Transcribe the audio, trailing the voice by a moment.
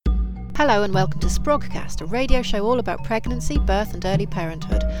Hello and welcome to Sprogcast, a radio show all about pregnancy, birth and early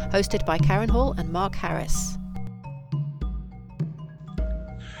parenthood, hosted by Karen Hall and Mark Harris.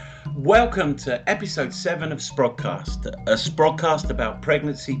 Welcome to episode 7 of Sprogcast, a Sprogcast about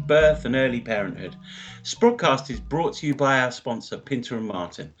pregnancy, birth and early parenthood. Sprogcast is brought to you by our sponsor, Pinter &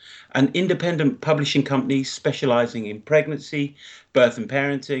 Martin, an independent publishing company specialising in pregnancy, birth and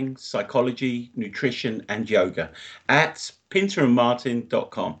parenting, psychology, nutrition and yoga at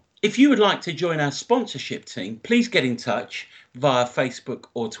pinterandmartin.com. If you would like to join our sponsorship team, please get in touch via Facebook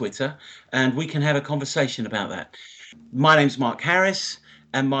or Twitter and we can have a conversation about that. My name's Mark Harris.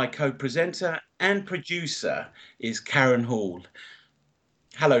 And my co-presenter and producer is Karen Hall.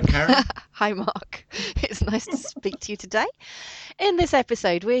 Hello, Karen. Hi, Mark. It's nice to speak to you today. In this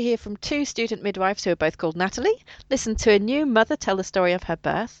episode, we're here from two student midwives who are both called Natalie, listen to a new mother tell the story of her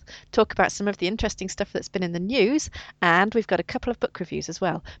birth, talk about some of the interesting stuff that's been in the news, and we've got a couple of book reviews as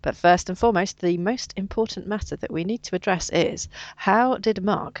well. But first and foremost, the most important matter that we need to address is, how did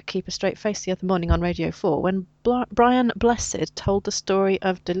Mark keep a straight face the other morning on Radio 4 when Brian Blessed told the story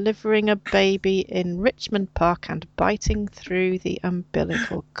of delivering a baby in Richmond Park and biting through the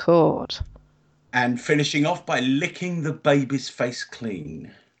umbilical cord? And finishing off by licking the baby's face clean.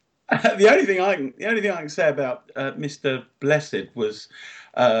 The only thing I can say about Mr. Blessed was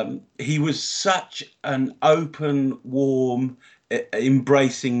he was such an open, warm,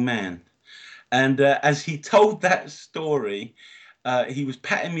 embracing man. And as he told that story, he was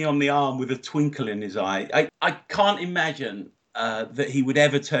patting me on the arm with a twinkle in his eye. I can't imagine that he would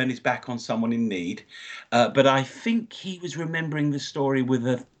ever turn his back on someone in need. But I think he was remembering the story with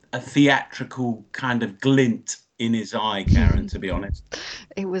a theatrical kind of glint in his eye, Karen, to be honest.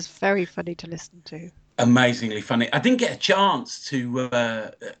 It was very funny to listen to. Amazingly funny. I didn't get a chance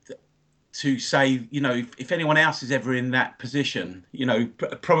to say, you know, if anyone else is ever in that position, you know,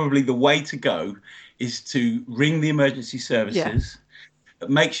 probably the way to go is to ring the emergency services,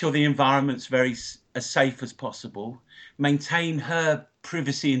 make sure the environment's very as safe as possible, maintain her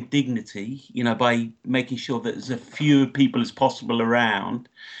privacy and dignity, you know, by making sure that there's as few people as possible around,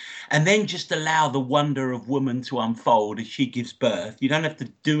 and then just allow the wonder of woman to unfold as she gives birth. You don't have to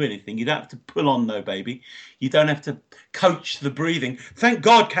do anything. You don't have to pull on no baby. You don't have to coach the breathing. Thank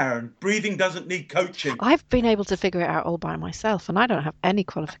God, Karen, breathing doesn't need coaching. I've been able to figure it out all by myself and I don't have any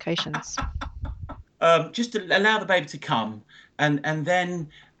qualifications. Just to allow the baby to come and then,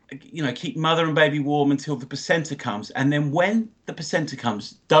 you know, keep mother and baby warm until the placenta comes. And then when the placenta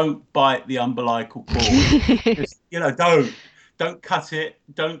comes, don't bite the umbilical cord. Just, you know, don't cut it.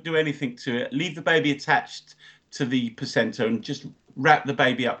 Don't do anything to it. Leave the baby attached to the placenta and just wrap the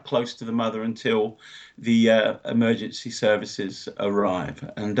baby up close to the mother until the emergency services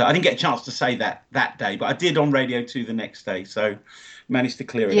arrive. And I didn't get a chance to say that day, but I did on Radio 2 the next day. So managed to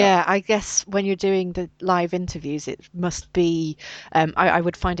clear it up. Yeah, I guess when you're doing the live interviews, it must be, I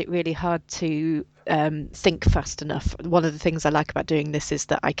would find it really hard to think fast enough. One of the things I like about doing this is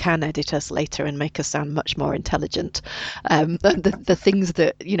that I can edit us later and make us sound much more intelligent. The things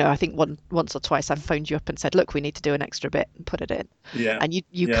that, you know, I think once or twice I've phoned you up and said, look, we need to do an extra bit and put it in. Yeah. And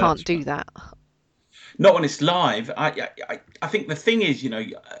you can't do that. Not when it's live. I think the thing is, you know,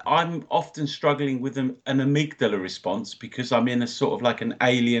 I'm often struggling with an amygdala response because I'm in a sort of like an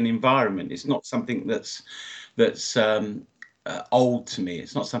alien environment. It's not something that's old to me.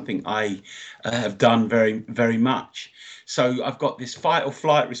 It's not something I have done very, very much. So I've got this fight or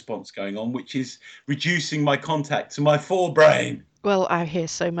flight response going on, which is reducing my contact to my forebrain. Well, I hear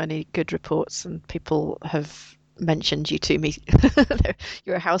so many good reports and people have mentioned you to me.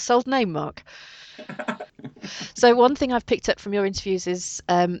 You're a household name, Mark. So one thing I've picked up from your interviews is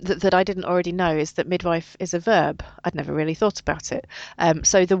that I didn't already know is that midwife is a verb. I'd never really thought about it.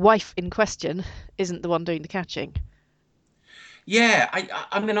 So the wife in question isn't the one doing the catching. Yeah,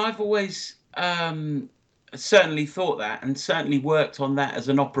 I mean, I've always certainly thought that and certainly worked on that as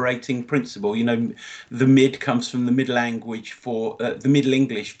an operating principle. You know, the mid comes from the Middle English for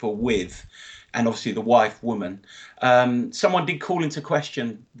with. And obviously the wife, woman. Someone did call into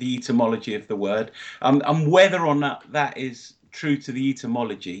question the etymology of the word. And whether or not that is true to the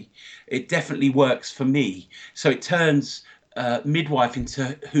etymology, it definitely works for me. So it turns midwife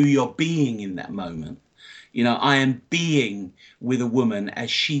into who you're being in that moment. You know, I am being with a woman as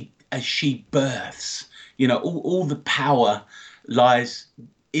she births. You know, all the power lies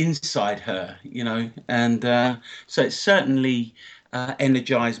inside her, you know. And so it's certainly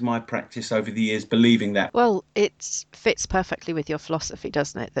energized my practice over the years, believing that. Well, it fits perfectly with your philosophy,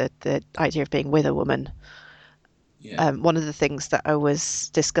 doesn't it? The idea of being with a woman. Yeah. One of the things that I was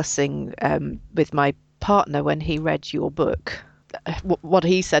discussing with my partner when he read your book, what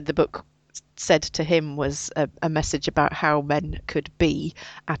he said the book said to him was a message about how men could be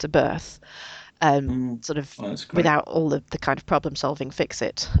at a birth, sort of Oh, that's great. without all the kind of problem solving fix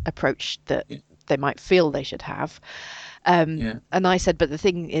it approach that Yeah, they might feel they should have. yeah, And I said, but the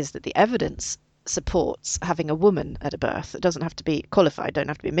thing is that the evidence supports having a woman at a birth. It doesn't have to be qualified, don't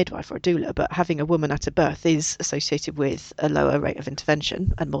have to be a midwife or a doula, but having a woman at a birth is associated with a lower rate of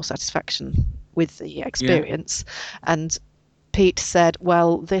intervention and more satisfaction with the yeah. experience. And Pete said,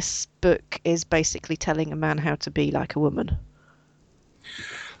 well, this book is basically telling a man how to be like a woman.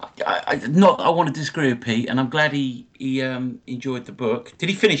 I want to disagree with Pete, and I'm glad he enjoyed the book. Did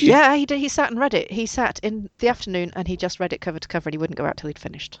he finish it? Yeah, he did. He sat and read it. He sat in the afternoon and he just read it cover to cover, and he wouldn't go out till he'd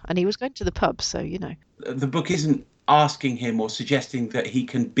finished. And he was going to the pub, so you know. The book isn't asking him or suggesting that he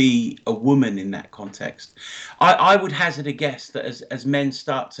can be a woman in that context. I would hazard a guess that as men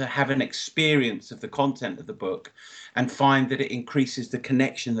start to have an experience of the content of the book and find that it increases the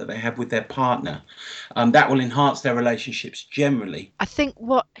connection that they have with their partner, that will enhance their relationships generally. I think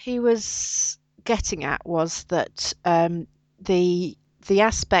what he was getting at was that the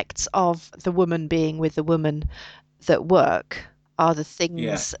aspects of the woman being with the woman that work are the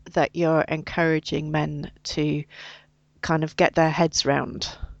Yeah. things that you're encouraging men to kind of get their heads round.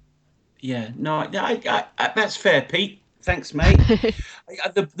 Yeah, no, that's fair, Pete. Thanks, mate.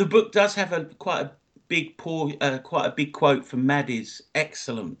 The book does have quite a big quote from Maddie's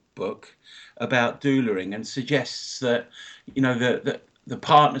excellent book about doulaing, and suggests that the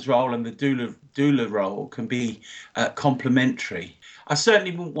partner's role and the doula role can be complementary. I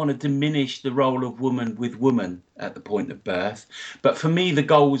certainly wouldn't want to diminish the role of woman with woman at the point of birth, but for me the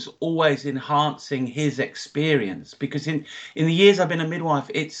goal was always enhancing his experience, because in the years I've been a midwife,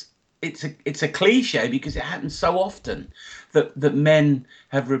 it's a cliche because it happens so often that men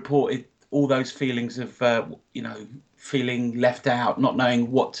have reported all those feelings of feeling left out, not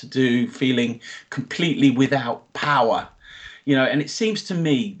knowing what to do, feeling completely without power. And it seems to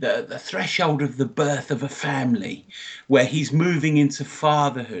me that the threshold of the birth of a family, where he's moving into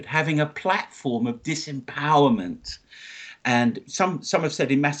fatherhood, having a platform of disempowerment, and some have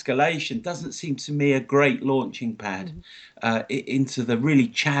said emasculation, doesn't seem to me a great launching pad into the really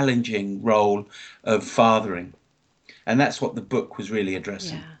challenging role of fathering. And that's what the book was really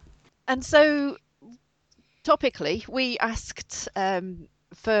addressing. Yeah. And so, topically, we asked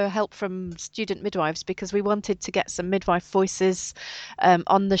for help from student midwives because we wanted to get some midwife voices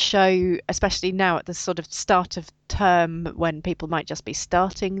on the show, especially now at the sort of start of term when people might just be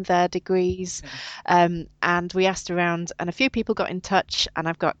starting their degrees. And we asked around, and a few people got in touch, and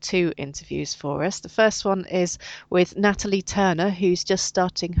I've got 2 interviews for us. The first one is with Natalie Turner, who's just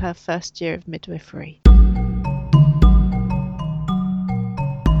starting her first year of midwifery.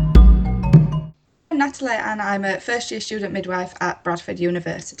 I'm Natalie and I'm a first year student midwife at Bradford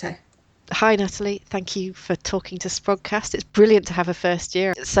University. Hi Natalie, thank you for talking to Sprogcast. It's brilliant to have a first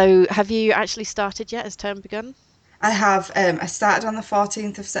year. So have you actually started yet? Has term begun? I have. I started on the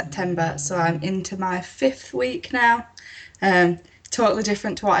 14th of September, so I'm into my 5th week now. Totally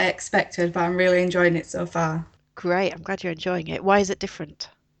different to what I expected, but I'm really enjoying it so far. Great, I'm glad you're enjoying it. Why is it different?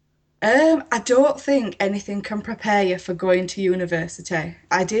 I don't think anything can prepare you for going to university.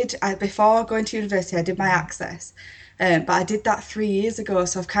 Before going to university, I did my access, but I did that 3 years ago,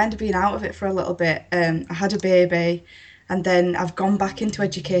 so I've kind of been out of it for a little bit. I had a baby, and then I've gone back into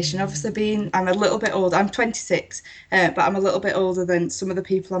education. Obviously, I'm a little bit older. I'm 26, but I'm a little bit older than some of the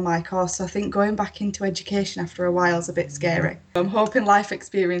people on my course, so I think going back into education after a while is a bit scary. I'm hoping life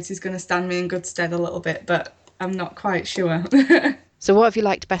experience is going to stand me in good stead a little bit, but I'm not quite sure. So what have you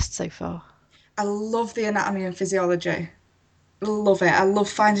liked best so far? I love the anatomy and physiology. Love it. I love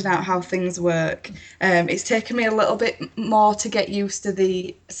finding out how things work. It's taken me a little bit more to get used to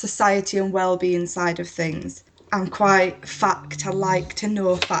the society and well-being side of things. I'm quite fact. I like to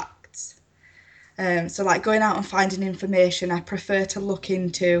know facts. So like going out and finding information, I prefer to look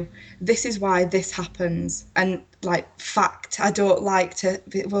into this is why this happens, and like fact. I don't like to,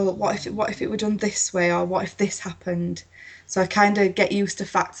 well, what if it were done this way, or what if this happened? So I kind of get used to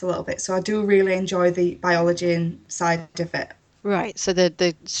facts a little bit. So I do really enjoy the biology side of it. Right, so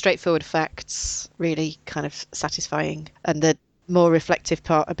the straightforward facts really kind of satisfying, and the more reflective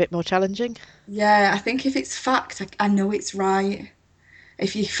part a bit more challenging? Yeah, I think if it's fact, I know it's right.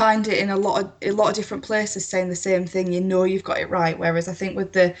 If you find it in a lot of different places saying the same thing, you know you've got it right. Whereas I think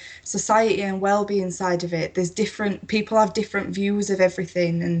with the society and well-being side of it, people have different views of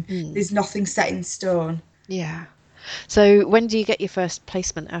everything, and there's nothing set in stone. Yeah. So when do you get your first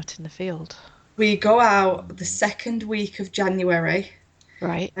placement out in the field? We go out the 2nd week of January.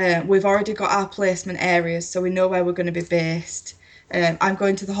 Right. We've already got our placement areas, so we know where we're going to be based. I'm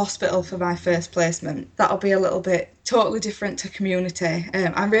going to the hospital for my first placement. That'll be a little bit totally different to community.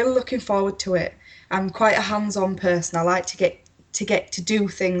 I'm really looking forward to it. I'm quite a hands-on person. I like to get to do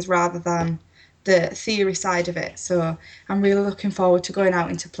things rather than the theory side of it. So I'm really looking forward to going out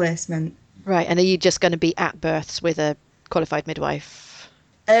into placement. Right. And are you just going to be at births with a qualified midwife?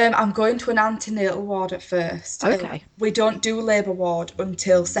 I'm going to an antenatal ward at first. Okay. We don't do labour ward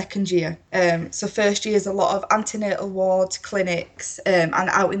until second year. So first year is a lot of antenatal wards, clinics, and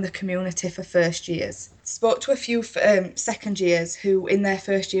out in the community for first years. Spoke to a few second years who in their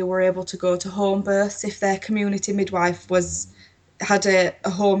first year were able to go to home births. If their community midwife had a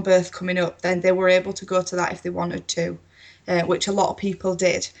home birth coming up, then they were able to go to that if they wanted to, which a lot of people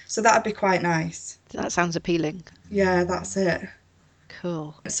did. So that'd be quite nice. That sounds appealing. Yeah, that's it.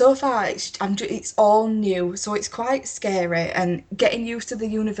 Cool. So far, it's all new, so it's quite scary, and getting used to the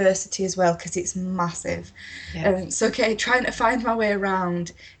university as well because it's massive. Yeah. So trying to find my way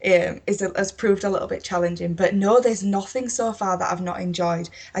around has proved a little bit challenging. But no, there's nothing so far that I've not enjoyed.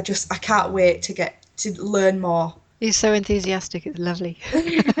 I can't wait to get to learn more. You're so enthusiastic. It's lovely.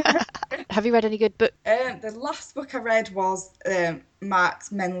 Have you read any good books? The last book I read was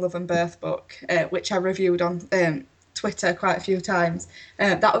Mark's Men, Love and Birth book, which I reviewed on Twitter quite a few times.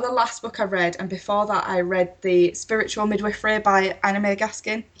 That was the last book I read, and before that I read The Spiritual Midwifery by Anna May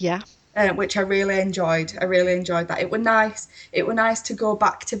Gaskin. Yeah. Which I really enjoyed. I really enjoyed that. It were nice. It were nice to go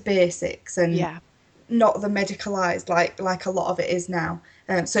back to basics and not the medicalised like a lot of it is now.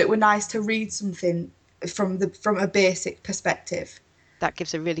 So it were nice to read something from a basic perspective. That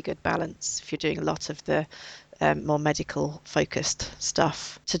gives a really good balance if you're doing a lot of the more medical focused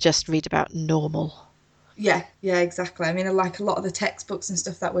stuff, to just read about normal. Yeah, exactly. I mean, like a lot of the textbooks and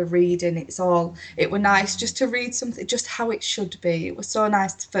stuff that we're reading, it were nice just to read something just how it should be. It was so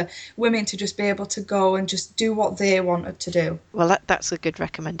nice for women to just be able to go and just do what they wanted to do. Well, that's a good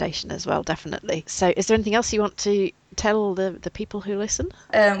recommendation as well, definitely. So is there anything else you want to tell the people who listen?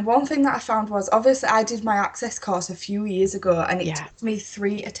 One thing that I found was, obviously I did my access course a few years ago, and it took me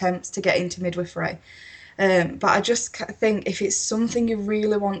 3 attempts to get into midwifery. But I just think if it's something you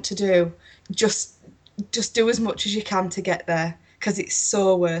really want to do, just do as much as you can to get there, because it's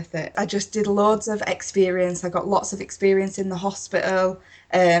so worth it. I just did loads of experience. I got lots of experience in the hospital.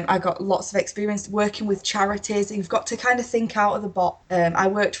 I got lots of experience working with charities. You've got to kind of think out of the box. I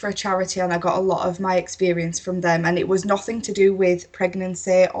worked for a charity and I got a lot of my experience from them, and it was nothing to do with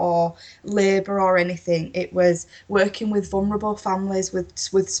pregnancy or labour or anything. It was working with vulnerable families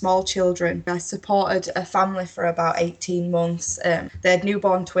with small children. I supported a family for about 18 months. They had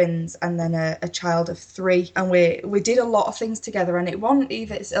newborn twins and then a child of 3, and we did a lot of things together, and it wasn't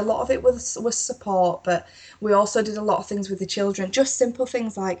even, a lot of it was support, but we also did a lot of things with the children, just simple things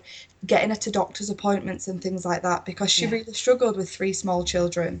like getting her to doctor's appointments and things like that, because she really struggled with 3 small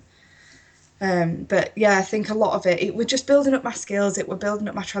children. But yeah, I think a lot of it was just building up my skills. It were building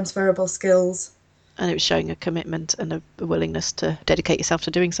up my transferable skills. And it was showing a commitment and a willingness to dedicate yourself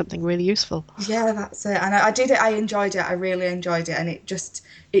to doing something really useful. Yeah, that's it. And I did it. I enjoyed it. I really enjoyed it. And it just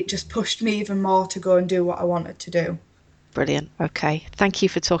pushed me even more to go and do what I wanted to do. Brilliant. Okay. Thank you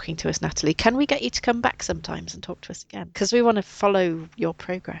for talking to us, Natalie. Can we get you to come back sometimes and talk to us again? Because we want to follow your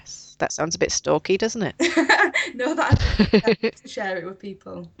progress. That sounds a bit stalky, doesn't it? No, I'd like to share it with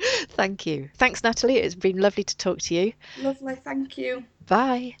people. Thank you. Thanks, Natalie. It's been lovely to talk to you. Lovely. Thank you.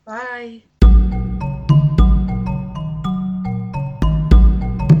 Bye. Bye.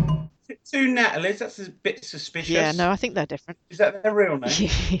 2 Natalies, that's a bit suspicious. Yeah, no, I think they're different. Is that their real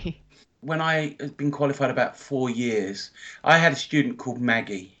name? When I had been qualified about 4 years, I had a student called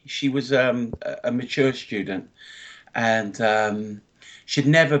Maggie. She was a mature student, and she'd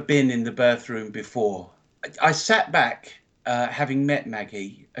never been in the birth room before. I sat back, having met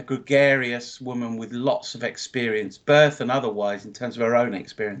Maggie, a gregarious woman with lots of experience, birth and otherwise, in terms of her own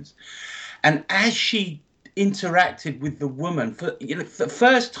experience. And as she interacted with the woman for the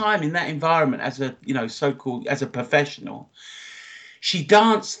first time in that environment as a so-called as a professional, she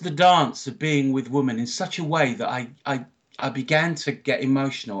danced the dance of being with women in such a way that I began to get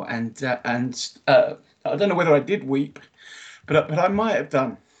emotional, and I don't know whether I did weep, but I might have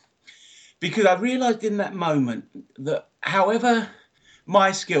done, because I realised in that moment that however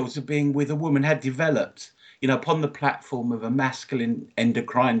my skills of being with a woman had developed, upon the platform of a masculine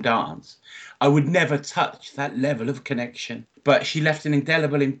endocrine dance, I would never touch that level of connection. But she left an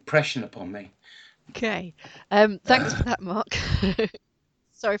indelible impression upon me. Okay. Thanks for that, Mark.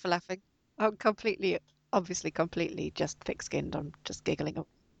 Sorry for laughing. I'm obviously completely just thick-skinned. I'm just giggling.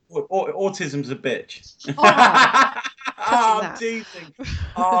 Autism's a bitch. Oh, cutting I'm that. teasing.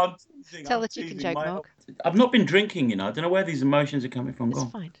 I'm teasing. Tell I'm the chicken teasing. joke, Mark. I've not been drinking, I don't know where these emotions are coming from. It's Go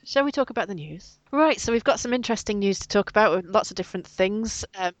on. fine. Shall we talk about the news? Right, so we've got some interesting news to talk about with lots of different things.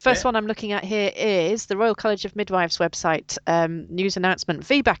 First Yeah. one I'm looking at here is the Royal College of Midwives website news announcement.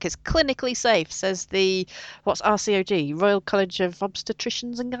 VBAC is clinically safe, says what's RCOG? Royal College of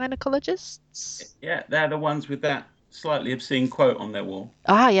Obstetricians and Gynecologists? Yeah, they're the ones with that slightly obscene quote on their wall.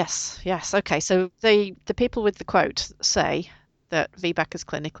 Ah, yes. Okay, so the people with the quote say that VBAC is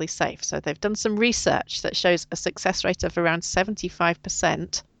clinically safe. So they've done some research that shows a success rate of around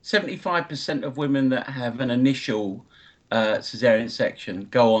 75%. 75% of women that have an initial cesarean section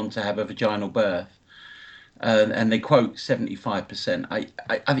go on to have a vaginal birth. And they quote 75%.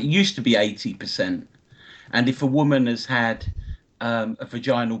 It used to be 80%. And if a woman has had a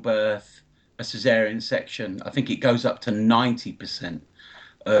vaginal birth, a cesarean section, I think it goes up to 90%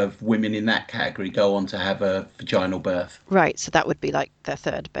 of women in that category go on to have a vaginal birth. Right, so that would be like their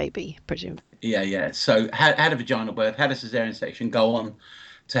third baby, presumably. Yeah. So had a vaginal birth, had a cesarean section, go on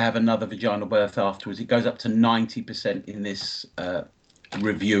to have another vaginal birth afterwards. It goes up to 90% in this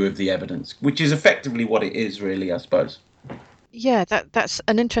review of the evidence, which is effectively what it is, really, I suppose. Yeah, that's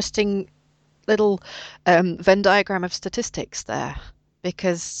an interesting little Venn diagram of statistics there,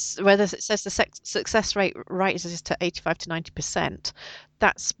 because whether it says the success rate rises to 85 to 90%,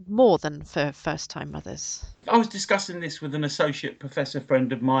 that's more than for first-time mothers. I was discussing this with an associate professor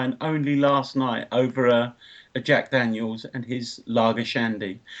friend of mine only last night over a Jack Daniels and his lager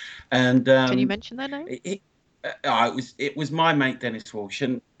shandy, and Can you mention their name? it was my mate Dennis Walsh,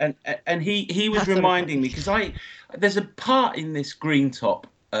 and he was That's very reminding funny. me, because there's a part in this green top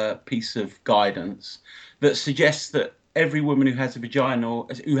piece of guidance that suggests that every woman who has a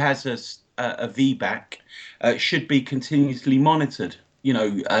VBAC should be continuously monitored,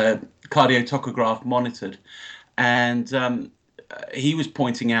 cardiotachograph monitored, and he was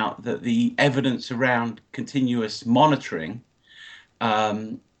pointing out that the evidence around continuous monitoring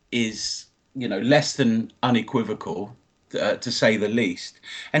is less than unequivocal, to say the least.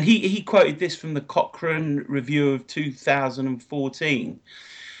 And he quoted this from the Cochrane review of 2014.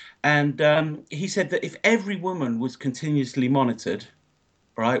 And he said that if every woman was continuously monitored,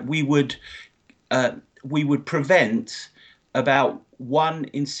 right, we would prevent about 1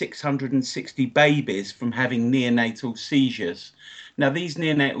 in 660 babies from having neonatal seizures. Now, these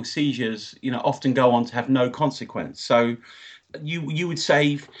neonatal seizures, often go on to have no consequence. So you would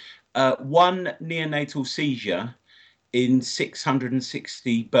save one neonatal seizure in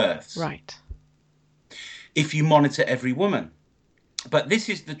 660 births. Right. If you monitor every woman. But this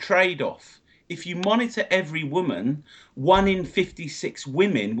is the trade-off. If you monitor every woman, 1 in 56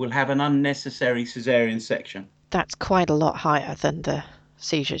 women will have an unnecessary cesarean section. That's quite a lot higher than the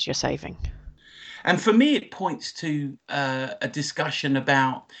seizures you're saving. And for me, it points to a discussion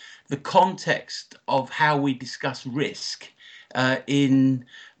about the context of how we discuss risk in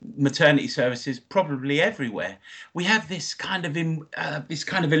maternity services, probably everywhere. We have this kind of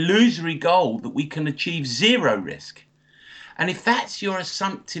illusory goal that we can achieve zero risk. And if that's your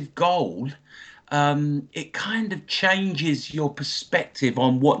assumptive goal, it kind of changes your perspective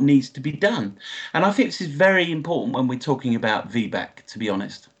on what needs to be done. And I think this is very important when we're talking about VBAC, to be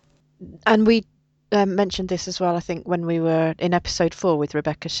honest. And we mentioned this as well, I think, when we were in episode 4 with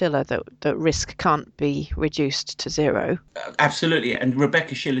Rebecca Schiller, that risk can't be reduced to zero. Absolutely. And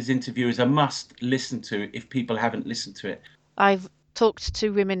Rebecca Schiller's interview is a must listen to if people haven't listened to it. I've talked to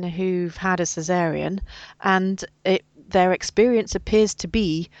women who've had a cesarean, and their experience appears to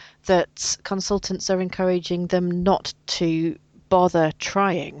be that consultants are encouraging them not to bother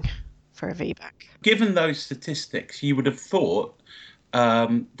trying for a VBAC. Given those statistics, you would have thought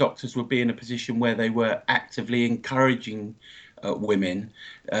doctors would be in a position where they were actively encouraging women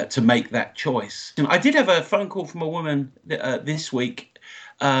to make that choice. And I did have a phone call from a woman this week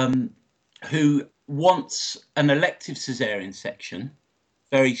who wants an elective cesarean section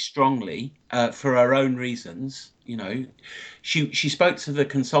very strongly for her own reasons. She spoke to the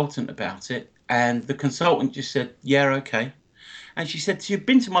consultant about it, and the consultant just said, yeah, okay. And she said, so you've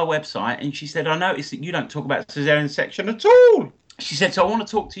been to my website, and she said, I noticed that you don't talk about cesarean section at all. She said, so I want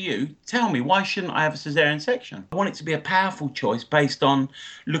to talk to you. Tell me, why shouldn't I have a cesarean section? I want it to be a powerful choice based on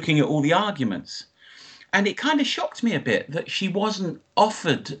looking at all the arguments. And it kind of shocked me a bit that she wasn't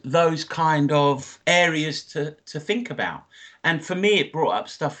offered those kind of areas to think about. And for me, it brought up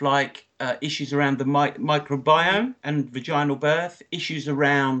stuff like issues around the microbiome and vaginal birth, issues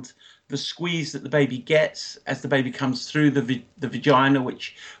around the squeeze that the baby gets as the baby comes through the vagina,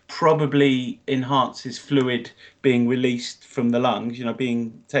 which probably enhances fluid being released from the lungs,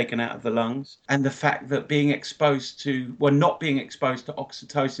 being taken out of the lungs, and the fact that not being exposed to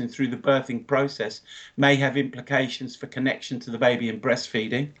oxytocin through the birthing process may have implications for connection to the baby and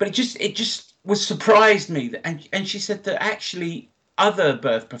breastfeeding. But it just was surprised me that, and she said that actually other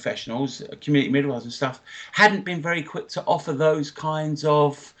birth professionals, community midwives and stuff, hadn't been very quick to offer those kinds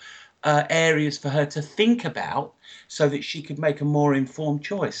of areas for her to think about so that she could make a more informed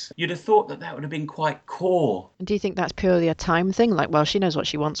choice. You'd have thought that would have been quite core. Do you think that's purely a time thing? Like, well, she knows what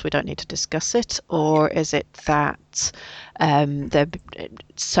she wants, we don't need to discuss it? Or is it that they're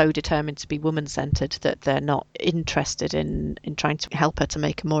so determined to be woman-centred that they're not interested in trying to help her to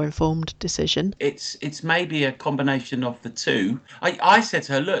make a more informed decision? It's maybe a combination of the two. I said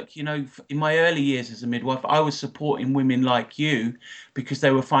to her, look, in my early years as a midwife, I was supporting women like you because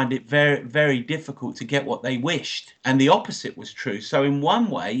they would find it very, very difficult to get what they wished. And the opposite was true. So in one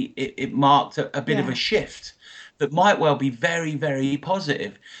way, it marked a bit of a shift that might well be very, very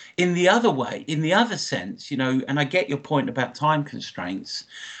positive. In the other sense, and I get your point about time constraints,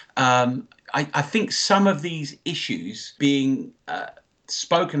 I think some of these issues being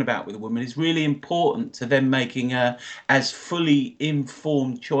spoken about with a woman is really important to them making a as fully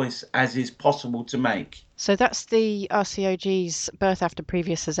informed choice as is possible to make. So that's the RCOG's Birth After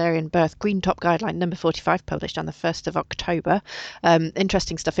Previous Caesarean Birth Green Top Guideline number 45, published on the 1st of October.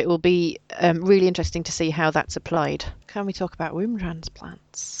 Interesting stuff. It will be really interesting to see how that's applied. Can we talk about womb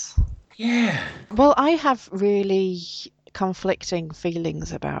transplants? Yeah. Well, I have really conflicting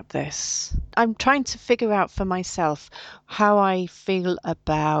feelings about this. I'm trying to figure out for myself how I feel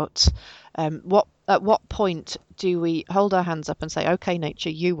about at what point do we hold our hands up and say, okay, nature,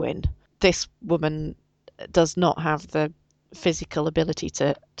 you win. This woman does not have the physical ability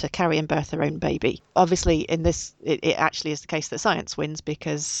to carry and birth her own baby. Obviously, in this, it actually is the case that science wins,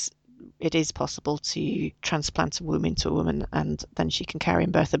 because it is possible to transplant a womb into a woman and then she can carry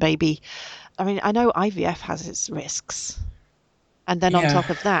and birth a baby. I mean, I know IVF has its risks. And then on top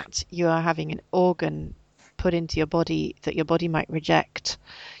of that, you are having an organ put into your body that your body might reject.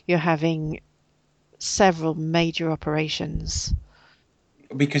 You're having several major operations.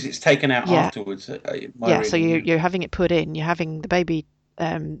 Because it's taken out afterwards. So you're having it put in, you're having the baby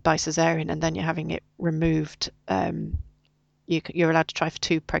by cesarean, and then you're having it removed. You're allowed to try for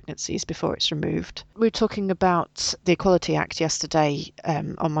 2 pregnancies before it's removed. We were talking about the Equality Act yesterday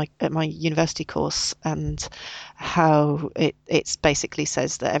at my university course, and how it basically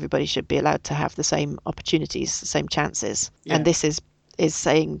says that everybody should be allowed to have the same opportunities, the same chances. Yeah. And this is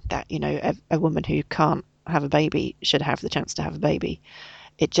saying that a woman who can't have a baby should have the chance to have a baby.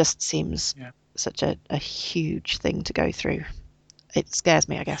 It just seems such a huge thing to go through. It scares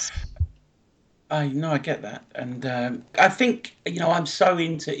me, I guess. I get that. And I think, I'm so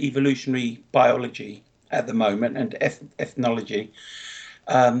into evolutionary biology at the moment and ethnology,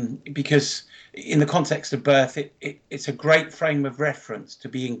 because in the context of birth, it's a great frame of reference to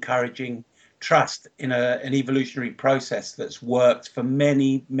be encouraging trust in an evolutionary process that's worked for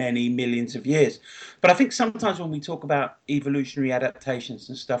many, many millions of years. But I think sometimes when we talk about evolutionary adaptations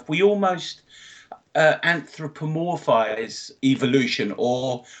and stuff, we almost anthropomorphize evolution,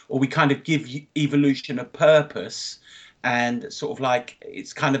 or we kind of give evolution a purpose, and sort of like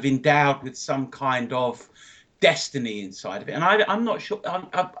it's kind of endowed with some kind of destiny inside of it. And I'm not sure,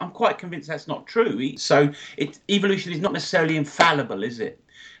 I'm quite convinced that's not true. So evolution is not necessarily infallible, is it?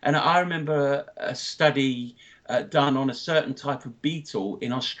 And I remember a study done on a certain type of beetle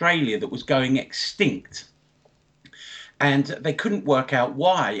in Australia that was going extinct. And they couldn't work out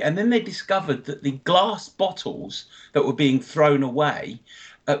why. And then they discovered that the glass bottles that were being thrown away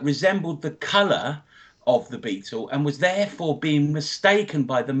resembled the colour of the beetle, and was therefore being mistaken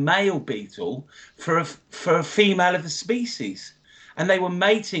by the male beetle for a female of the species. And they were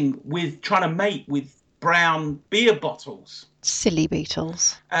trying to mate with brown beer bottles. Silly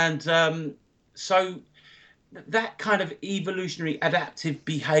beetles. And so that kind of evolutionary adaptive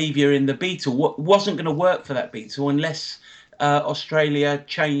behaviour in the beetle wasn't going to work for that beetle unless Australia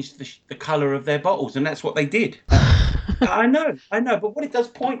changed the colour of their bottles, and that's what they did. I know, but what it does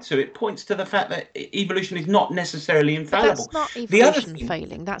point to, it points to the fact that evolution is not necessarily infallible. But that's not evolution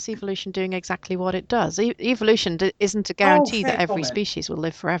failing. That's evolution doing exactly what it does. Evolution isn't a guarantee that every species will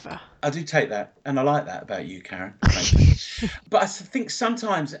live forever. I do take that, and I like that about you, Karen. Thank you. But I think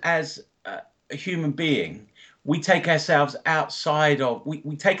sometimes as a human being, we take ourselves outside of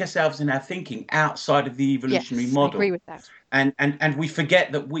we take ourselves in our thinking outside of the evolutionary Yes, I agree model, with that. and we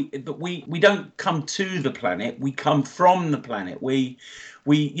forget that we don't come to the planet, we come from the planet. You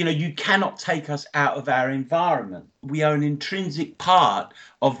cannot take us out of our environment. We are an intrinsic part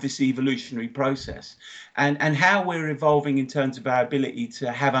of this evolutionary process, and how we're evolving in terms of our ability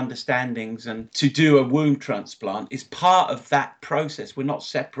to have understandings and to do a womb transplant is part of that process. We're not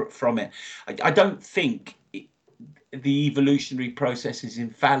separate from it. I don't think the evolutionary process is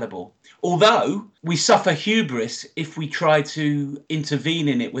infallible, although we suffer hubris if we try to intervene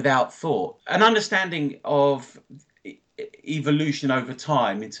in it without thought. An understanding of evolution over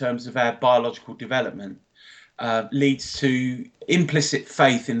time in terms of our biological development leads to implicit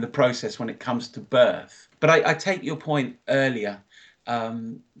faith in the process when it comes to birth. But I take your point earlier,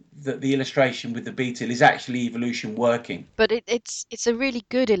 that the illustration with the beetle is actually evolution working. But it's a really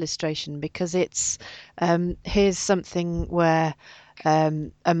good illustration because it's here's something where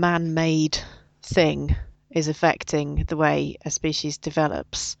a man-made thing is affecting the way a species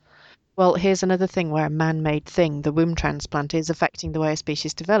develops. Well, here's another thing where a man-made thing, the womb transplant, is affecting the way a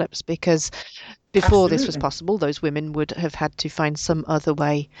species develops, because before this was Absolutely. possible, those women would have had to find some other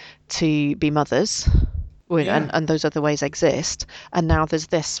way to be mothers, Yeah. and those other ways exist. And now there's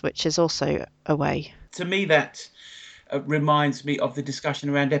this, which is also a way. To me, that reminds me of the discussion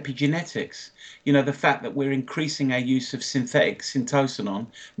around epigenetics. The fact that we're increasing our use of synthetic syntocinon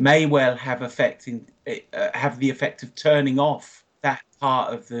may well have have the effect of turning off that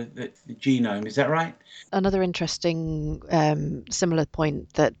part of the genome. Is that right? Another interesting similar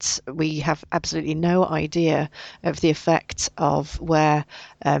point, that we have absolutely no idea of the effect of where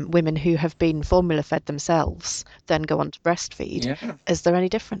women who have been formula fed themselves then go on to breastfeed. Yeah. Is there any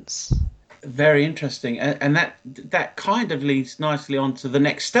difference? Very interesting, and that kind of leads nicely on to the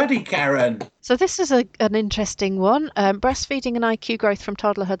next study, Karen. So this is an interesting one. Breastfeeding and IQ growth from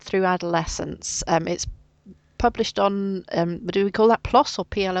toddlerhood through adolescence. It's published on, do we call that PLOS or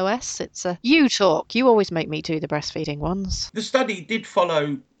PLOS? It's you talk. You always make me do the breastfeeding ones. The study did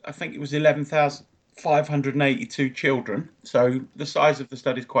follow, I think it was 11,582 children. So the size of the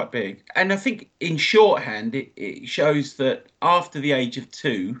study is quite big. And I think in shorthand, it shows that after the age of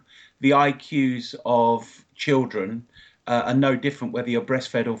 2, the IQs of children are no different whether you're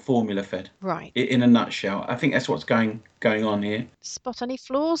breastfed or formula fed. Right. In a nutshell, I think that's what's going on here. Spot any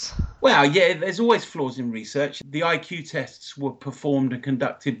flaws? Well, yeah, there's always flaws in research. The IQ tests were performed and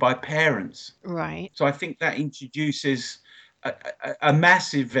conducted by parents. Right. So I think that introduces a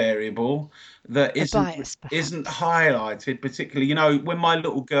massive variable that isn't highlighted particularly. When my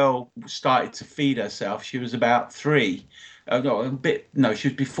little girl started to feed herself, she was about 3. She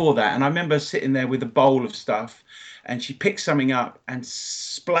was before that. And I remember sitting there with a bowl of stuff, and she picked something up and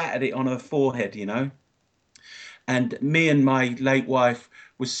splattered it on her forehead, And me and my late wife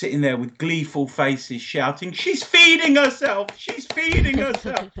was sitting there with gleeful faces shouting, "She's feeding herself! She's feeding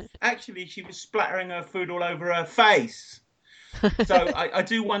herself!" Actually, she was splattering her food all over her face. So I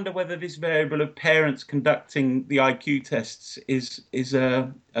do wonder whether this variable of parents conducting the IQ tests is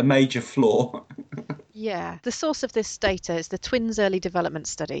a major flaw. Yeah. The source of this data is the Twins Early Development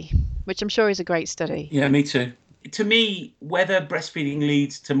Study, which I'm sure is a great study. Yeah, me too. To me, whether breastfeeding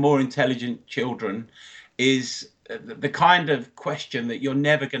leads to more intelligent children is the kind of question that you're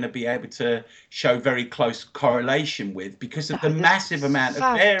never going to be able to show very close correlation with, because of the massive amount of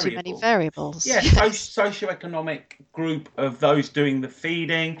variables. Too many variables. Yeah, socioeconomic group of those doing the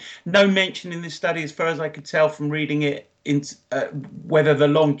feeding. No mention in this study, as far as I could tell from reading it, whether the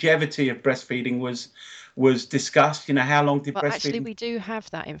longevity of breastfeeding was discussed. How long did breastfeeding? Actually, we do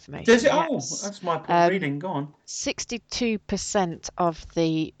have that information. Does it? Yes. Oh, that's my point reading. Go on. 62% of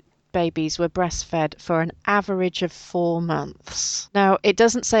the babies were breastfed for an average of 4 months. Now, it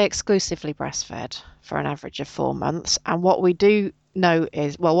doesn't say exclusively breastfed for an average of 4 months. And what we do know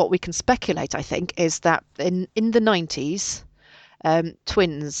is, well, what we can speculate, I think, is that in the 90s,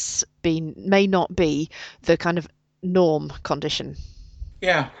 twins may not be the kind of norm condition.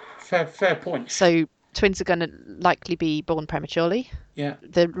 Yeah, fair point. So twins are going to likely be born prematurely. Yeah.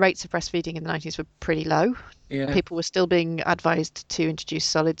 The rates of breastfeeding in the 90s were pretty low. Yeah. People were still being advised to introduce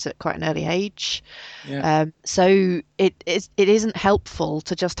solids at quite an early age. Yeah. So it isn't helpful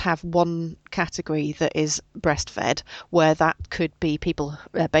to just have one category that is breastfed, where that could be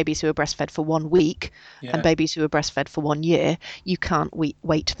babies who are breastfed for 1 week and babies who are breastfed for 1 year. You can't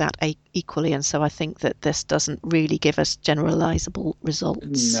weight that equally, and so I think that this doesn't really give us generalizable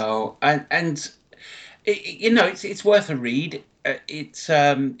results. No, and it's worth a read.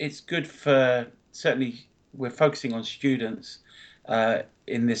 It's good for, certainly we're focusing on students,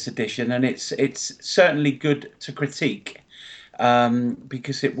 in this edition, and it's certainly good to critique,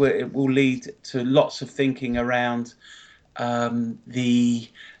 because it will lead to lots of thinking around the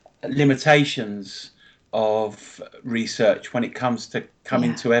limitations of research when it comes to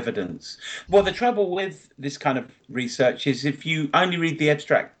coming to evidence. Well, the trouble with this kind of research is if you only read the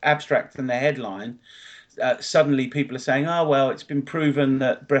abstract and the headline, suddenly people are saying, "Oh, well, it's been proven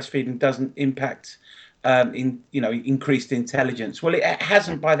that breastfeeding doesn't impact increased intelligence." Well, it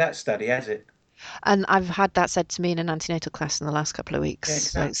hasn't by that study, has it? And I've had that said to me in an antenatal class in the last couple of Yeah, weeks.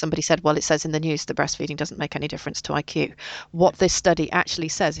 exactly. Like somebody said, well, it says in the news that breastfeeding doesn't make any difference to IQ. What this study actually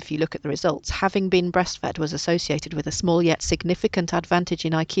says, if you look at the results, having been breastfed was associated with a small yet significant advantage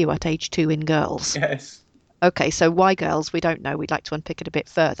in IQ at age 2 in girls. Yes. Okay, so why girls? We don't know. We'd like to unpick it a bit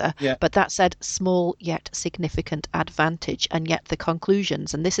further. Yeah. But that said, small yet significant advantage. And yet the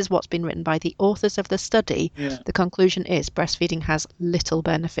conclusions, and this is what's been written by the authors of the study, Yeah. the conclusion is breastfeeding has little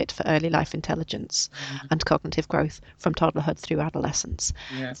benefit for early life intelligence and cognitive growth from toddlerhood through adolescence.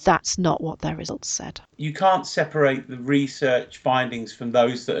 Yeah. That's not what their results said. You can't separate the research findings from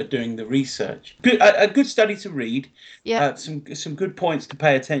those that are doing the research. A good study to read. Yeah. Some good points to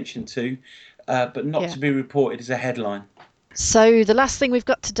pay attention to, but not to be reported as a headline. So the last thing we've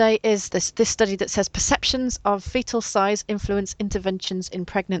got today is this study that says perceptions of fetal size influence interventions in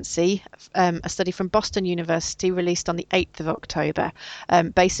pregnancy, a study from Boston University released on the 8th of October,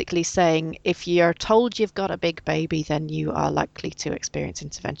 basically saying if you're told you've got a big baby, then you are likely to experience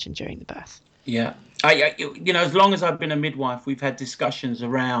intervention during the birth. Yeah. As long as I've been a midwife, we've had discussions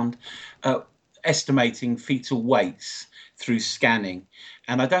around estimating fetal weights through scanning.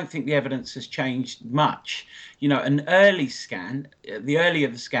 And I don't think the evidence has changed much. An early scan, the earlier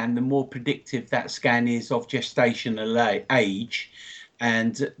the scan, the more predictive that scan is of gestational age.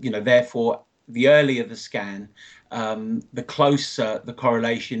 And, therefore, the earlier the scan, the closer the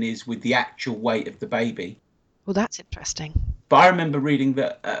correlation is with the actual weight of the baby. Well, that's interesting. But I remember reading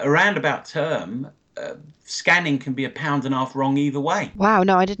that around about term, scanning can be £1.50 wrong either way. Wow,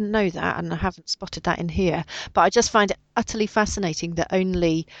 no, I didn't know that, and I haven't spotted that in here. But I just find it utterly fascinating that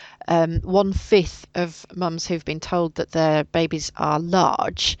only 1/5 of mums who've been told that their babies are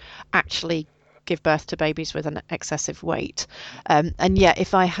large actually give birth to babies with an excessive weight. And yet,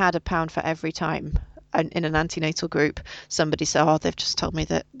 if I had £1 for every time in an antenatal group, somebody said, "Oh, they've just told me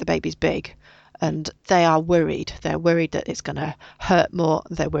that the baby's big." And they are worried. They're worried that it's going to hurt more.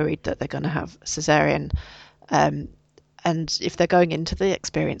 They're worried that they're going to have cesarean. And if they're going into the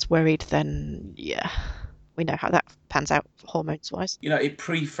experience worried, then we know how that pans out hormones wise. It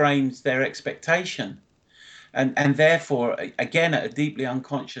pre-frames their expectation, and therefore, again, at a deeply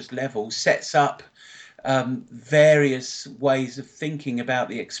unconscious level, sets up various ways of thinking about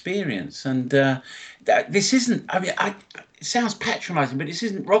the experience. And this isn't, it sounds patronizing, but this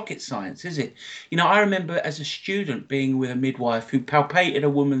isn't rocket science, is it? I remember as a student being with a midwife who palpated a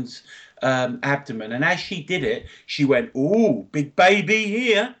woman's abdomen, and as she did it, she went, "Ooh, big baby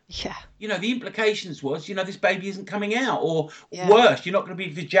here." Yeah. The implications was, this baby isn't coming out, or worse, you're not going to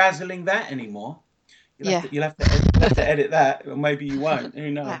be vajazzling that anymore. You'll have to edit that, or maybe you won't. Who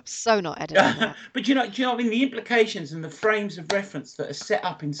knows? I'm so not editing that. But do you know what I mean? The implications and the frames of reference that are set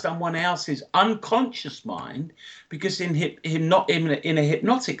up in someone else's unconscious mind, because in a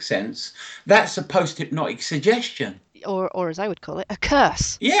hypnotic sense, that's a post-hypnotic suggestion. Or as I would call it, a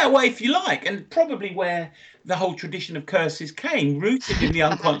curse. Yeah, well, if you like, and probably where the whole tradition of curses came, rooted in the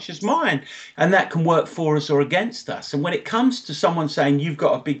unconscious mind, and that can work for us or against us. And when it comes to someone saying you've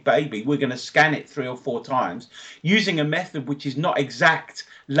got a big baby, we're going to scan it 3 or 4 times using a method which is not exact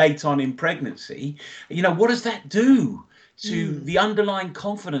late on in pregnancy, what does that do to the underlying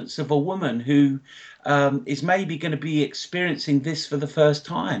confidence of a woman who is maybe going to be experiencing this for the first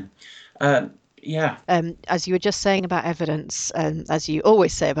time? Yeah. As you were just saying about evidence, as you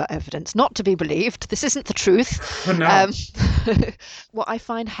always say about evidence, not to be believed. This isn't the truth. No. What I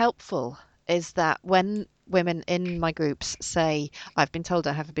find helpful is that when women in my groups say, "I've been told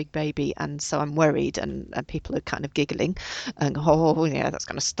I have a big baby, and so I'm worried," and people are kind of giggling and go, "Oh, yeah, that's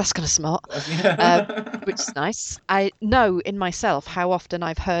gonna smart," which is nice. I know in myself how often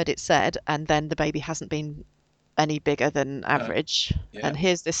I've heard it said, and then the baby hasn't been any bigger than average. And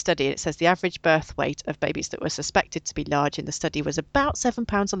here's this study. It says the average birth weight of babies that were suspected to be large in the study was about 7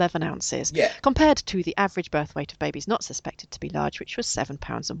 pounds 11 ounces, compared to the average birth weight of babies not suspected to be large, which was 7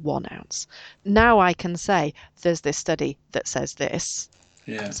 pounds and 1 ounce. Now I can say there's this study that says this.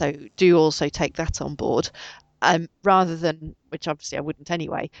 So do also take that on board, rather than, which obviously I wouldn't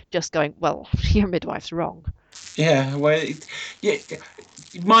anyway, just going, "Well, your midwife's wrong." Yeah, well, yeah,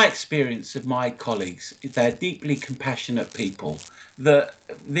 my experience of my colleagues, they're deeply compassionate people that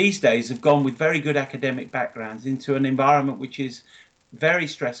these days have gone with very good academic backgrounds into an environment which is very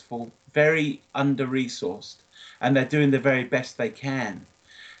stressful, very under-resourced, and they're doing the very best they can.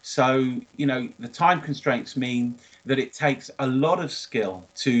 So, the time constraints mean that it takes a lot of skill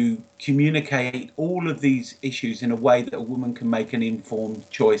to communicate all of these issues in a way that a woman can make an informed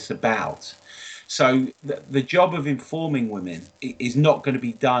choice about. So, the job of informing women is not going to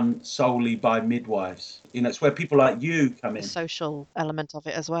be done solely by midwives. It's where people like you come The in. social element of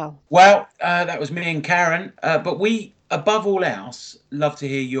it as well. Well, that was me and Karen. But we, above all else, love to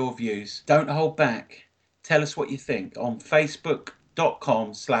hear your views. Don't hold back. Tell us what you think on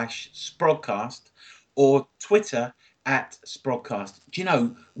facebook.com/Sprogcast or Twitter @Sprogcast. Do you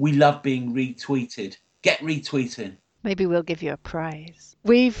know, we love being retweeted. Get retweeting. Maybe we'll give you a prize.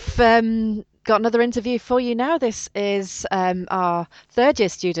 We've got another interview for you now. This is our third year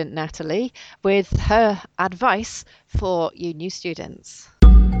student, Natalie, with her advice for you new students.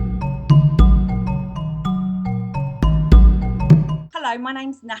 Hello, my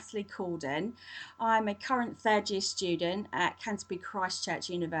name's Natalie Corden. I'm a current third year student at Canterbury Christchurch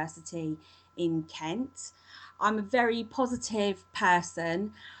University in Kent. I'm a very positive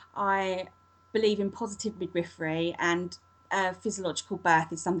person. I believe in positive midwifery, and physiological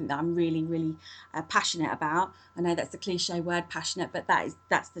birth is something that I'm really, really passionate about. I know that's the cliche word, passionate, but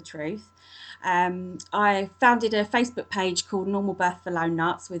that's the truth. I founded a Facebook page called Normal Birth for Lone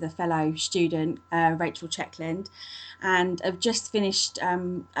Nuts with a fellow student, Rachel Checkland, and I've just finished,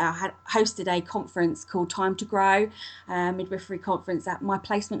 hosted a conference called Time to Grow, midwifery conference at my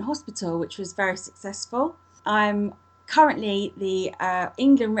placement hospital, which was very successful. I'm currently the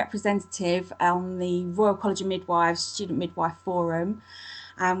England representative on the Royal College of Midwives Student Midwife Forum,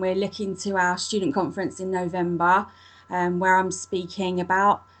 and we're looking to our student conference in November, where I'm speaking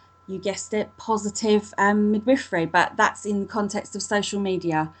about, you guessed it, positive midwifery, but that's in the context of social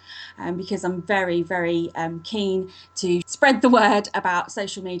media, because I'm very, very keen to spread the word about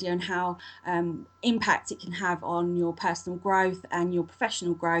social media and how impact it can have on your personal growth and your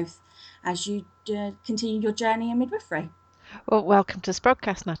professional growth as you continue your journey in midwifery. Well, welcome to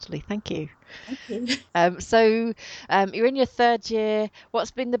Sprogcast, Natalie. Thank you. Thank you. So you're in your third year.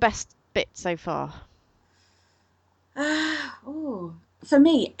 What's been the best bit so far? For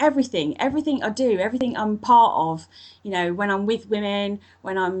me, everything I do, everything I'm part of, when I'm with women,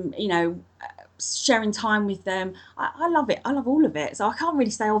 when I'm, sharing time with them, I love it. I love all of it. So I can't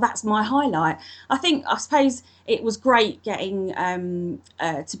really say, oh, that's my highlight. I suppose it was great getting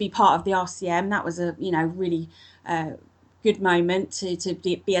to be part of the RCM. That was a, really good moment to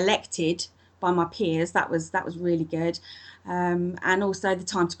be elected by my peers. That was really good. And also the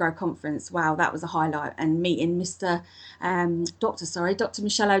Time to Grow conference. Wow, that was a highlight. And meeting Dr.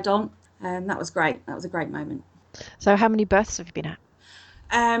 Michelle O'Don. That was great. That was a great moment. So how many births have you been at?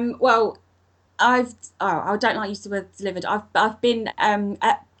 Well, I don't like use the word delivered. I've been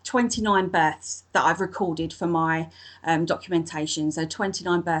at 29 births that I've recorded for my documentation. So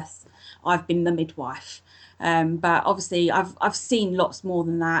 29 births, I've been the midwife. But obviously, I've seen lots more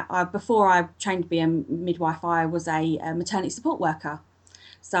than that. Before I trained to be a midwife, I was a maternity support worker.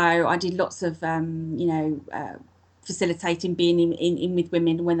 So I did lots of, facilitating, being in with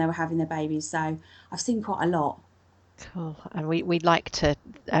women when they were having their babies. So I've seen quite a lot. Cool. And we like to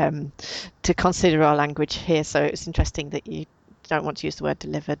consider our language here. So it's interesting that you don't want to use the word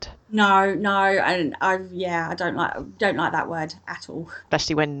delivered. No, and I don't like that word at all.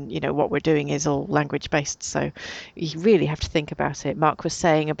 Especially when what we're doing is all language based, so you really have to think about it. Mark was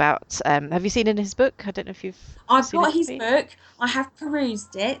saying about have you seen in his book? I don't know if you've. I've got his book. I have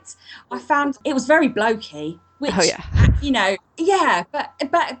perused it. I found it was very blokey, which but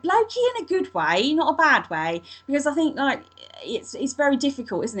blokey in a good way, not a bad way, because I think it's very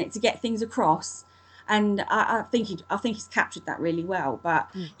difficult, isn't it, to get things across. And I think he's captured that really well. But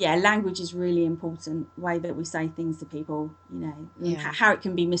yeah, language is really important. Way that we say things to people, how it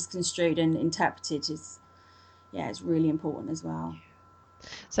can be misconstrued and interpreted is, it's really important as well.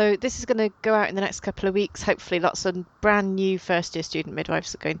 So this is going to go out in the next couple of weeks. Hopefully, lots of brand new first year student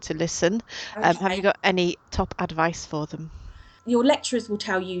midwives are going to listen. Okay. Have you got any top advice for them? Your lecturers will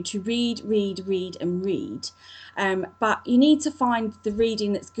tell you to read, and read. But you need to find the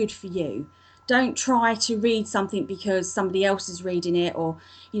reading that's good for you. Don't try to read something because somebody else is reading it, or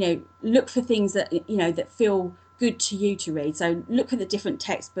look for things that that feel good to you to read. So look at the different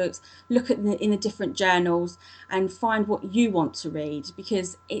textbooks, look at in the different journals, and find what you want to read,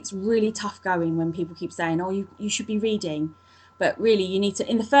 because it's really tough going when people keep saying, oh, you should be reading. But really, you need to,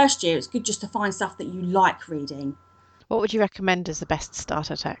 in the first year, it's good just to find stuff that you like reading. What would you recommend as the best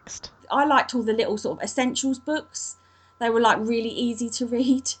starter text? I liked all the little sort of essentials books. They were like really easy to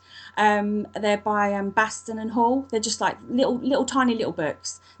read. They're by Baston and Hall. They're just like little tiny little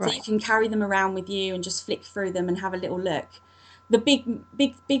books, so Right. you can carry them around with you and just flick through them and have a little look. The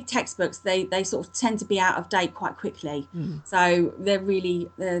big textbooks, they sort of tend to be out of date quite quickly. So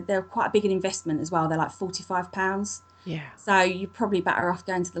they're quite a big an investment as well. They're like £45. Yeah. So you're probably better off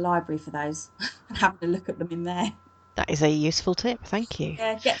going to the library for those and having a look at them in there. That is a useful tip. Thank you.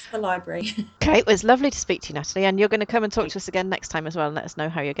 Yeah, get to the library. Okay, it was lovely to speak to you, Natalie, and you're going to come and talk to us again next time as well and let us know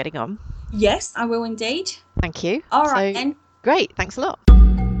how you're getting on. Yes, I will indeed. Thank you. All right, then. Great, thanks a lot.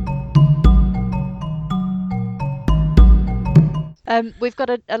 We've got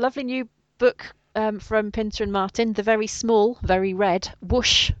a lovely new book from Pinter and Martin, The Very Small, Very Red,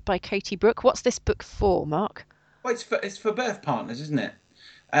 Whoosh by Katie Brooke. What's this book for, Mark? Well, it's for birth partners, isn't it?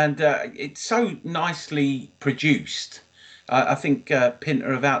 And it's so nicely produced. I think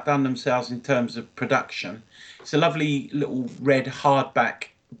Pinter have outdone themselves in terms of production. It's a lovely little red hardback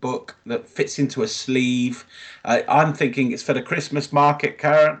book that fits into a sleeve. I'm thinking it's for the Christmas market,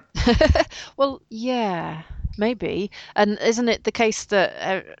 Karen. Well, yeah, maybe. And isn't it the case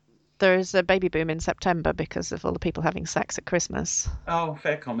that there's a baby boom in September because of all the people having sex at Christmas? Oh,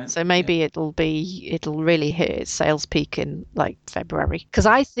 fair comment. So maybe it'll really hit its sales peak in like February. Because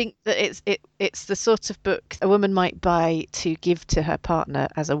I think that it's the sort of book a woman might buy to give to her partner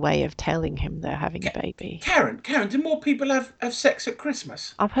as a way of telling him they're having a baby. Karen, do more people have sex at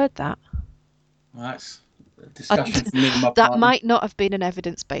Christmas? I've heard that. Well, that's a discussion for me and my That partner. might not have been an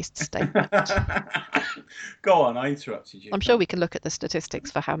evidence-based statement. Go on, I interrupted you. I'm sure we can look at the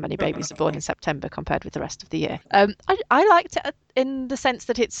statistics for how many babies are born in September compared with the rest of the year. I liked it in the sense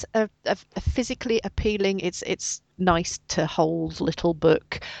that it's a physically appealing. It's nice to hold little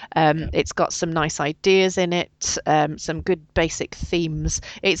book. It's got some nice ideas in it. Some good basic themes.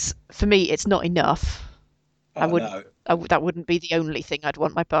 For me, it's not enough. No. That wouldn't be the only thing I'd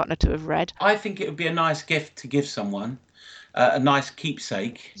want my partner to have read. I think it would be a nice gift to give someone, a nice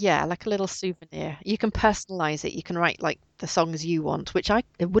keepsake. Yeah, like a little souvenir. You can personalize it. You can write like the songs you want, which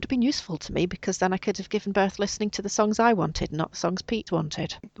it would have been useful to me because then I could have given birth listening to the songs I wanted, not the songs Pete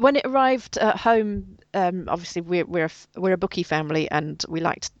wanted. When it arrived at home, obviously we're a bookie family and we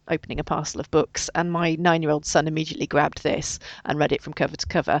liked opening a parcel of books, and my 9-year-old son immediately grabbed this and read it from cover to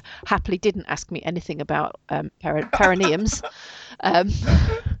cover. Happily didn't ask me anything about perineums.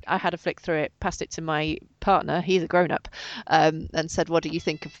 I had a flick through it, passed it to my partner, he's a grown-up, and said, what do you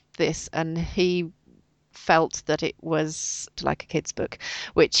think of this? And he felt that it was like a kid's book,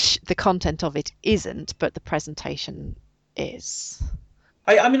 which the content of it isn't, but the presentation is.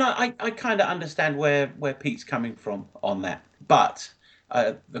 I mean, I kind of understand where Pete's coming from on that, but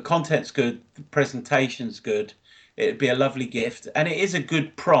the content's good, the presentation's good. It'd be a lovely gift, and it is a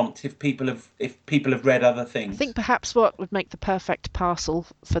good prompt if people have read other things. I think perhaps what would make the perfect parcel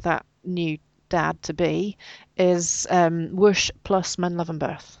for that new dad to be is Whoosh plus Men, Love and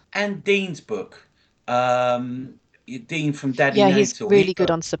Birth. And Dean's book, Dean from Daddy Yeah, Natal. he's really good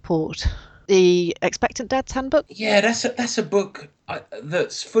on support. The Expectant Dad's Handbook. Yeah, that's a book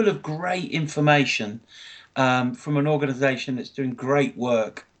that's full of great information from an organisation that's doing great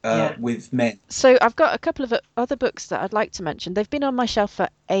work with men. So I've got a couple of other books that I'd like to mention. They've been on my shelf for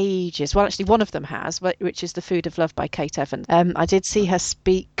ages. Well, actually, one of them has, which is The Food of Love by Kate Evans. I did see her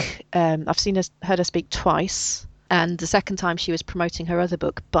speak. I've heard her speak twice. And the second time she was promoting her other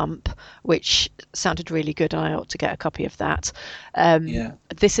book, Bump, which sounded really good, and I ought to get a copy of that.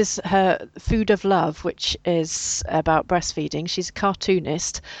 This is her Food of Love, which is about breastfeeding. She's a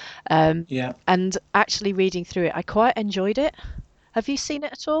cartoonist. And actually reading through it, I quite enjoyed it. Have you seen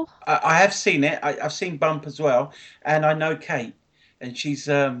it at all? I have seen it. I've seen Bump as well. And I know Kate, and she's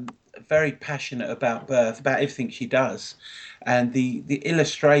very passionate about birth, about everything she does. And the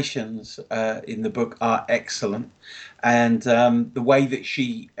illustrations in the book are excellent, and the way that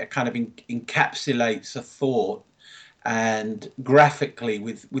she kind of encapsulates a thought and graphically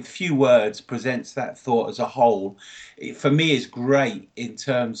with few words presents that thought as a whole, for me is great in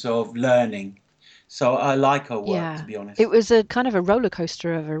terms of learning. So I like her work, to be honest. It was a kind of a roller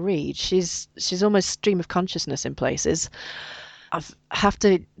coaster of a read. She's almost stream of consciousness in places. I have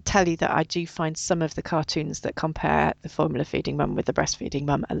to tell you that I do find some of the cartoons that compare the formula feeding mum with the breastfeeding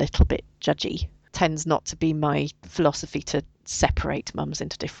mum a little bit judgy. Tends not to be my philosophy to separate mums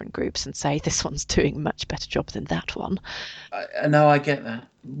into different groups and say this one's doing a much better job than that one. No, I get that.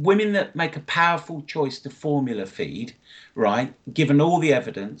 Women that make a powerful choice to formula feed, right, given all the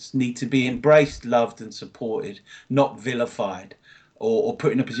evidence, need to be embraced, loved and supported, not vilified or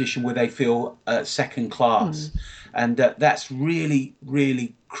put in a position where they feel second class. And that's really,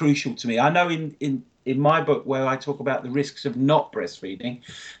 really crucial to me. I know in my book, where I talk about the risks of not breastfeeding,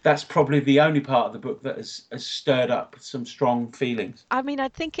 that's probably the only part of the book that has stirred up some strong feelings. I mean, I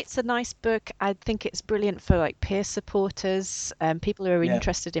think it's a nice book. I think it's brilliant for like peer supporters, people who are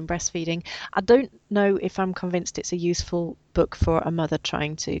interested in breastfeeding. I don't know if I'm convinced it's a useful book for a mother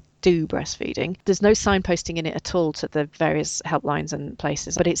trying to do breastfeeding. There's no signposting in it at all to the various helplines and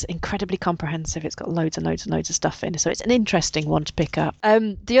places, but it's incredibly comprehensive. It's got loads and loads and loads of stuff in, so it's an interesting one to pick up.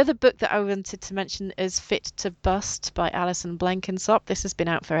 The other book that I wanted to mention is Fit to Bust by Alison Blenkinsop. This has been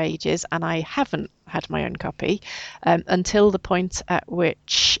out for ages and I haven't had my own copy until the point at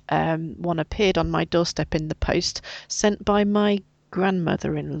which one appeared on my doorstep in the post, sent by my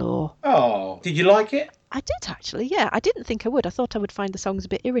grandmother-in-law. Oh, did you like it? I did actually, yeah. I didn't think I would. I thought I would find the songs a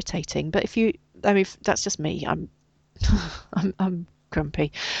bit irritating, but that's just me. I'm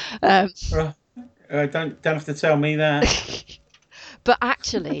grumpy. Don't have to tell me that. But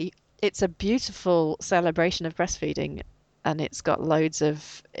actually, it's a beautiful celebration of breastfeeding, and it's got loads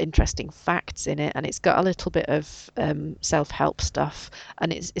of interesting facts in it, and it's got a little bit of self-help stuff,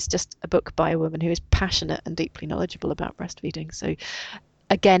 and it's just a book by a woman who is passionate and deeply knowledgeable about breastfeeding. So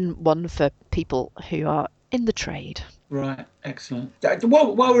again, one for people who are in the trade. Right, excellent.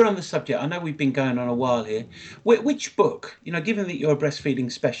 While we're on the subject, I know we've been going on a while here. Which book, given that you're a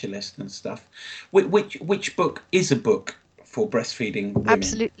breastfeeding specialist and stuff, which book is a book for breastfeeding women?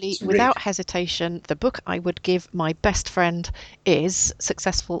 Absolutely, without hesitation, the book I would give my best friend is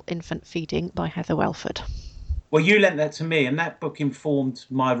Successful Infant Feeding by Heather Welford. Well, you lent that to me, and that book informed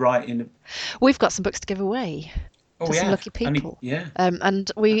my writing. We've got some books to give away. Some lucky people.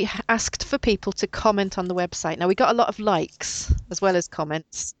 And we asked for people to comment on the website. Now, we got a lot of likes as well as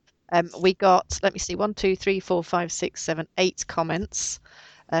comments. We got, let me see, 1, 2, 3, 4, 5, 6, 7, 8 comments,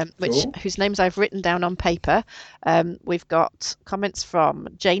 whose names I've written down on paper. We've got comments from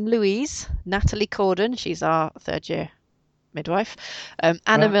Jane Louise, Natalie Corden, she's our third year midwife,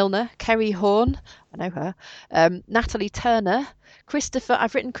 Anna Milner, Kerry Horn, I know her, Natalie Turner, Christopher,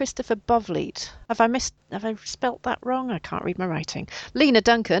 I've written Christopher Bovleet. Have I spelt that wrong? I can't read my writing. Lena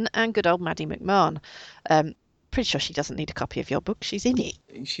Duncan and good old Maddie McMahon. Pretty sure she doesn't need a copy of your book. She's in it.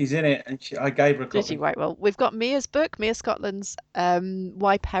 She's in it, and I gave her a copy. Did you? Right, well, we've got Mia's book, Mia Scotland's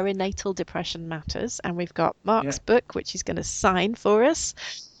Why Perinatal Depression Matters, and we've got Mark's book, which he's going to sign for us.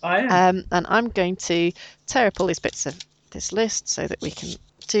 I am. And I'm going to tear up all these bits of this list so that we can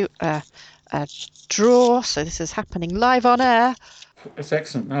do a draw. So this is happening live on air. That's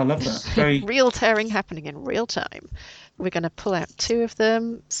excellent. I love that. Very real tearing happening in real time. We're going to pull out 2 of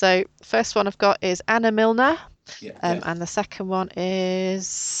them. So first one I've got is Anna Milner, and the second one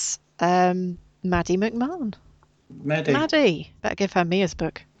is Maddie McMahon. Maddie, better give her Mia's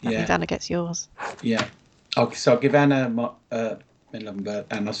book. That means Anna gets yours. Yeah. Okay, so I'll give Anna my number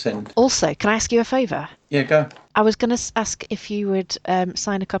and I'll send. Also, can I ask you a favour? Yeah, go. I was going to ask if you would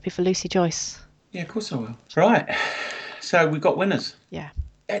sign a copy for Lucy Joyce. Yeah, of course I will. Right. So we've got winners. Yeah.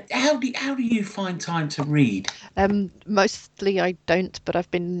 How do you find time to read? Mostly I don't, but I've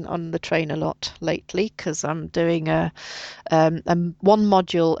been on the train a lot lately because I'm doing one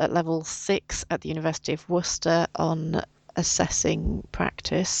module at level 6 at the University of Worcester on assessing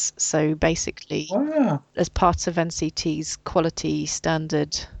practice. So basically, as part of NCT's quality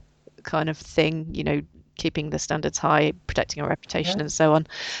standard kind of thing, keeping the standards high, protecting our reputation and so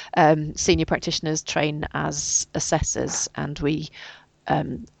on. Senior practitioners train as assessors, and we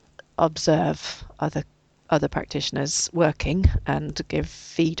observe other practitioners working and give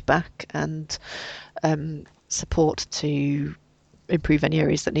feedback and support to improve any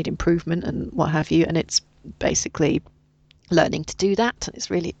areas that need improvement and what have you. And it's basically learning to do that. And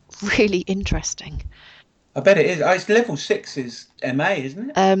it's really, really interesting. I bet it is. It's level 6 is MA,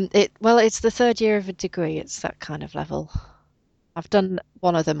 isn't it? It's the third year of a degree. It's that kind of level. I've done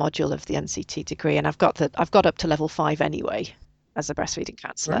one other module of the NCT degree, and I've got up to level 5 anyway as a breastfeeding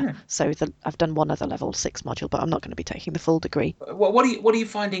counsellor. Right. So I've done one other level 6 module, but I'm not going to be taking the full degree. What are you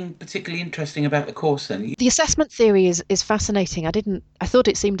finding particularly interesting about the course then? The assessment theory is fascinating. I thought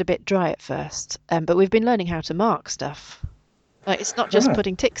it seemed a bit dry at first, but we've been learning how to mark stuff. It's not just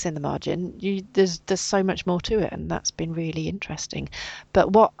putting ticks in the margin. There's so much more to it, and that's been really interesting.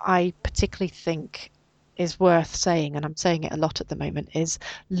 But what I particularly think is worth saying, and I'm saying it a lot at the moment, is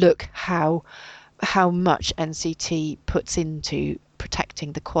look how how much NCT puts into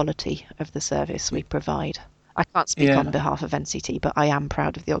protecting the quality of the service we provide. I can't speak on behalf of NCT, but I am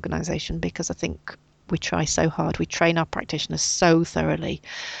proud of the organisation because I think we try so hard. We train our practitioners so thoroughly.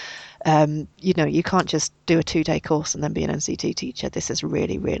 You can't just do a 2-day course and then be an NCT teacher. This is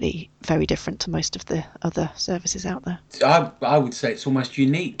really, really very different to most of the other services out there. I would say it's almost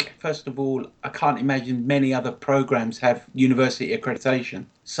unique. First of all, I can't imagine many other programs have university accreditation.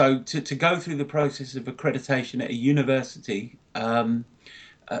 So to go through the process of accreditation at a university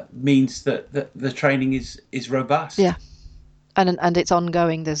means that the training is robust. Yeah. And it's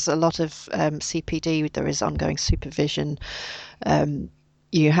ongoing. There's a lot of CPD. There is ongoing supervision.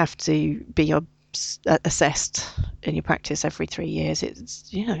 You have to be assessed in your practice every 3 years. It's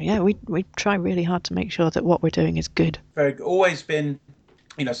we try really hard to make sure that what we're doing is good. Always been,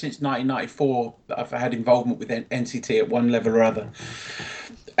 since 1994 that I've had involvement with NCT at one level or other.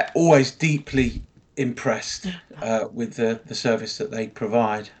 Always deeply impressed with the service that they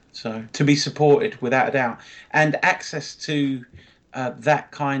provide. So to be supported without a doubt, and access to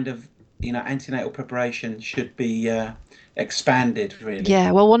that kind of antenatal preparation should be expanded, really.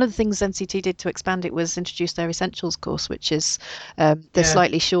 Yeah, well, one of the things NCT did to expand it was introduce their essentials course, which is the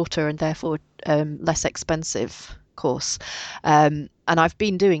slightly shorter and therefore less expensive course. And I've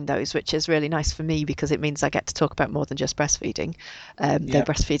been doing those, which is really nice for me because it means I get to talk about more than just breastfeeding. Though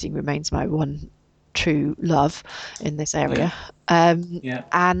breastfeeding remains my one true love in this area.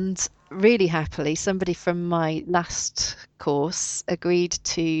 And really happily, somebody from my last course agreed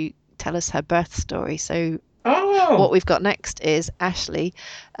to tell us her birth story. So what we've got next is Ashley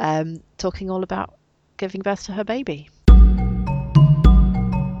talking all about giving birth to her baby.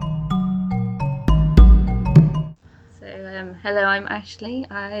 So hello, I'm Ashley.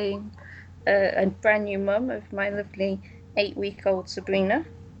 I'm a brand new mum of my lovely 8-week-old Sabrina,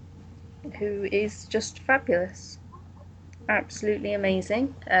 who is just fabulous, absolutely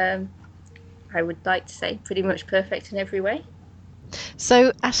amazing. I would like to say pretty much perfect in every way.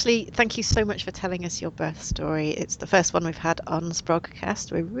 So Ashley, thank you so much for telling us your birth story. It's the first one we've had on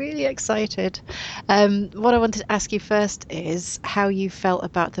Sprogcast. We're really excited. What I wanted to ask you first is how you felt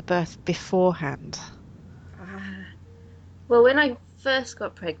about the birth beforehand. Well, when I first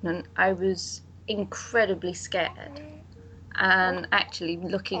got pregnant, I was incredibly scared and actually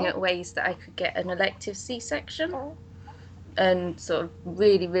looking at ways that I could get an elective C-section and sort of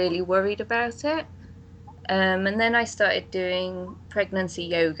really, really worried about it. And then I started doing pregnancy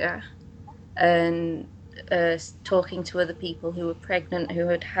yoga and talking to other people who were pregnant, who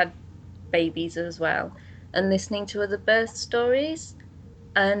had had babies as well, and listening to other birth stories.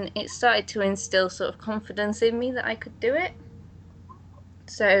 And it started to instill sort of confidence in me that I could do it.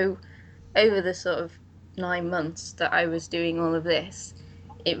 So over the sort of 9 months that I was doing all of this,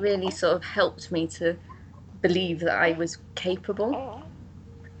 it really sort of helped me to believe that I was capable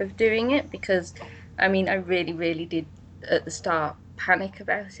of doing it, because I really, really did at the start panic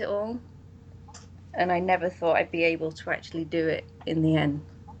about it all, and I never thought I'd be able to actually do it in the end.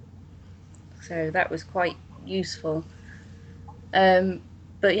 So that was quite useful.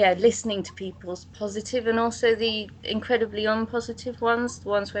 But yeah, listening to people's positive and also the incredibly unpositive ones, the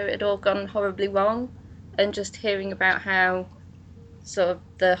ones where it had all gone horribly wrong, and just hearing about how sort of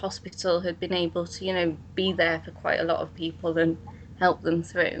the hospital had been able to, be there for quite a lot of people and help them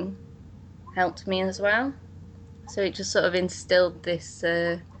through, helped me as well. So it just sort of instilled this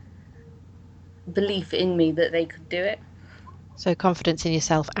belief in me that they could do it. So confidence in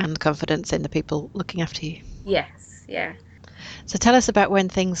yourself and confidence in the people looking after you. Yes, yeah. So tell us about when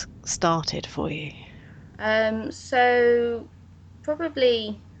things started for you. So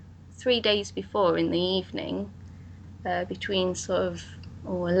probably 3 days before in the evening, between sort of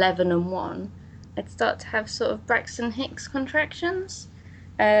 11 and 1, I'd start to have sort of Braxton Hicks contractions,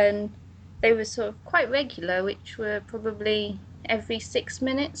 and they were sort of quite regular, which were probably every 6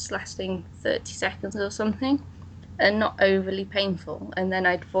 minutes, lasting 30 seconds or something, and not overly painful. And then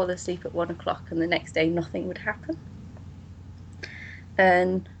I'd fall asleep at 1 o'clock, and the next day nothing would happen.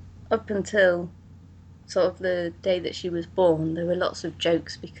 And up until sort of the day that she was born, there were lots of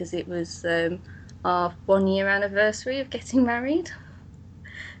jokes because it was our 1-year anniversary of getting married.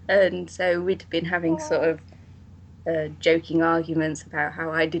 And so we'd been having sort of joking arguments about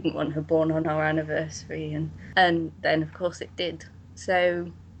how I didn't want her born on our anniversary, and then of course it did.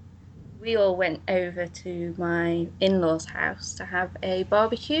 So we all went over to my in-laws' house to have a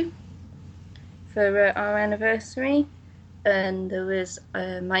barbecue for our anniversary, and there was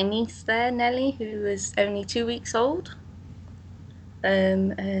my niece there, Nellie, who was only 2 weeks old,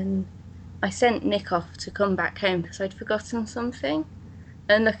 and I sent Nick off to come back home because I'd forgotten something.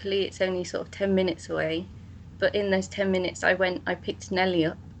 And luckily it's only sort of 10 minutes away. But in those 10 minutes I picked Nellie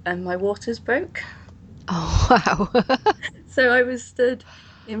up and my waters broke. Oh, wow. So I was stood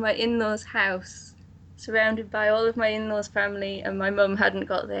in my in-laws' house, surrounded by all of my in-laws' family, and my mum hadn't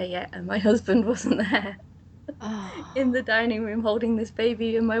got there yet, and my husband wasn't there. Oh. In the dining room holding this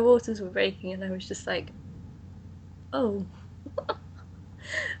baby, and my waters were breaking, and I was just like, oh.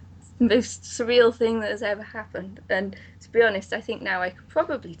 It's the most surreal thing that has ever happened. And to be honest, I think now I could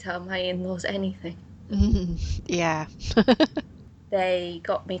probably tell my in-laws anything. Yeah. They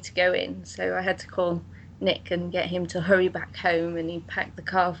got me to go in, so I had to call Nick and get him to hurry back home, and he packed the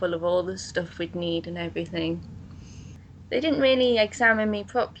car full of all the stuff we'd need and everything. They didn't really examine me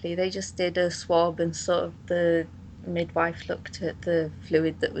properly, they just did a swab, and sort of the midwife looked at the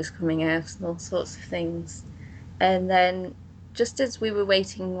fluid that was coming out and all sorts of things. And then just as we were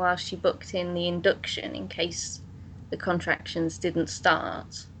waiting while she booked in the induction in case the contractions didn't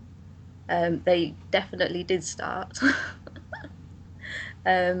start, they definitely did start.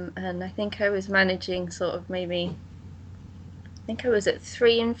 And I think I was managing sort of maybe, I think I was at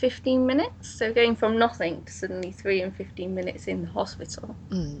 3 and 15 minutes, so going from nothing to suddenly 3 and 15 minutes in the hospital.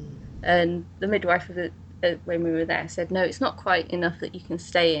 And the midwife when we were there said, no, it's not quite enough that you can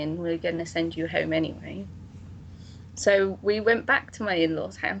stay in, we're going to send you home anyway. So we went back to my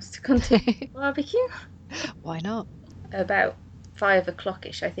in-laws' house to continue barbecue. Why not? About 5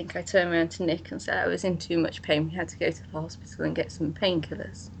 o'clock-ish, I think I turned around to Nick and said I was in too much pain, we had to go to the hospital and get some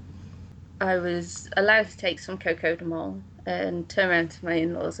painkillers. I was allowed to take some cocodamol and turn around to my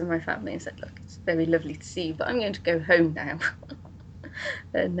in-laws and my family and said, look, it's very lovely to see you, but I'm going to go home now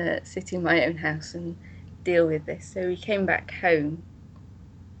and sit in my own house and deal with this. So we came back home,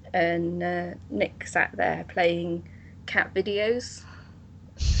 and Nick sat there playing cat videos,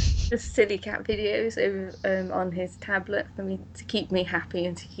 just silly cat videos on his tablet for me, to keep me happy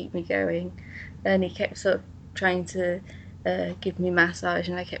and to keep me going. And he kept sort of trying to give me massage,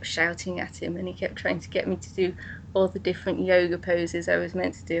 and I kept shouting at him, and he kept trying to get me to do all the different yoga poses I was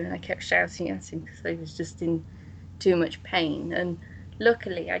meant to do, and I kept shouting at him because I was just in too much pain. And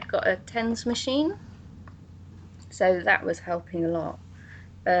luckily I'd got a TENS machine, so that was helping a lot.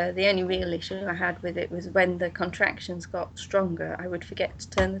 The only real issue I had with it was when the contractions got stronger, I would forget to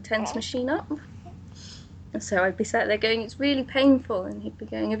turn the TENS machine up. And so I'd be sat there going, it's really painful, and he'd be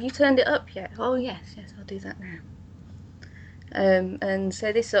going, have you turned it up yet? Oh yes, I'll do that now. And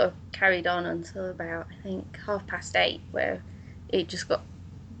so this sort of carried on until about, I think, 8:30, where it just got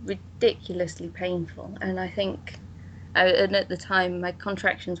ridiculously painful. And I think, and at the time my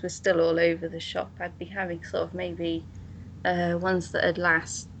contractions were still all over the shop. I'd be having sort of maybe ones that would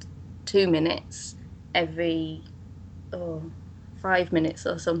last 2 minutes every 5 minutes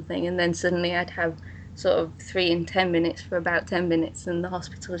or something, and then suddenly I'd have sort of 3 and 10 minutes for about 10 minutes, and the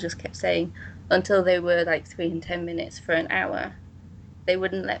hospital just kept saying until they were like 3 and 10 minutes for an hour they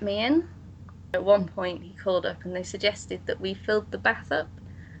wouldn't let me in. At one point he called up and they suggested that we filled the bath up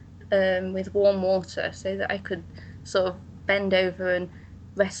with warm water so that I could sort of bend over and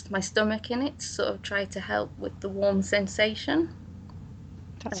rest my stomach in it to sort of try to help with the warm sensation.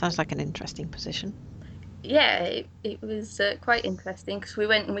 That sounds like an interesting position. Yeah, it was quite interesting, because we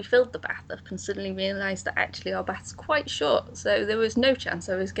went and we filled the bath up and suddenly realised that actually our bath's quite short, so there was no chance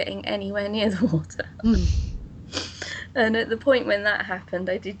I was getting anywhere near the water. And at the point when that happened,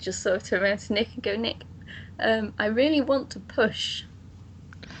 I did just sort of turn around to Nick and go, Nick, I really want to push.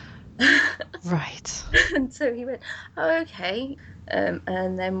 Right. And so he went, oh, okay.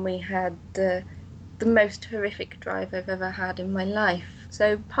 And then we had the most horrific drive I've ever had in my life.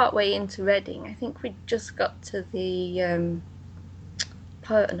 So partway into Reading, I think we'd just got to the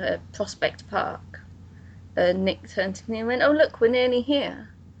Prospect Park. Nick turned to me and went, oh look, we're nearly here.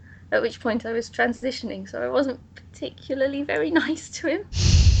 At which point I was transitioning, so I wasn't particularly very nice to him.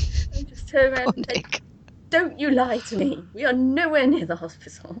 I just turned around and said, don't you lie to me, we are nowhere near the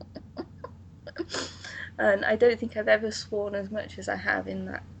hospital. And I don't think I've ever sworn as much as I have in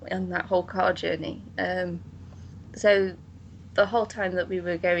that whole car journey. So the whole time that we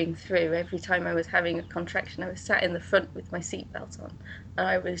were going through, every time I was having a contraction, I was sat in the front with my seatbelt on, and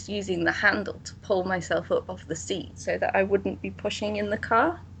I was using the handle to pull myself up off the seat so that I wouldn't be pushing in the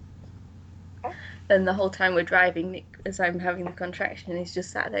car. And the whole time we're driving, Nick, as I'm having the contraction, he's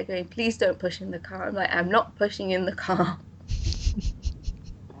just sat there going, please don't push in the car. I'm like, I'm not pushing in the car.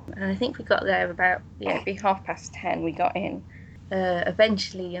 And I think we got there about, it'd be 10:30 we got in.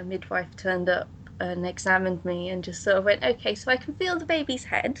 Eventually a midwife turned up and examined me and just sort of went, okay, so I can feel the baby's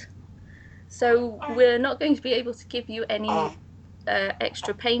head, so we're not going to be able to give you any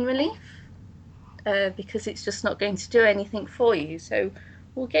extra pain relief because it's just not going to do anything for you. So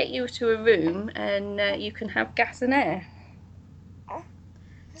we'll get you to a room and you can have gas and air.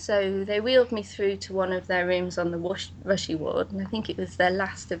 So they wheeled me through to one of their rooms on the rushy ward, and I think it was their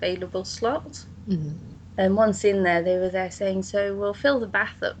last available slot. Mm-hmm. And once in there, they were there saying, so we'll fill the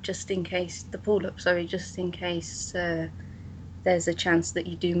bath up just in case, the pool up, sorry, just in case there's a chance that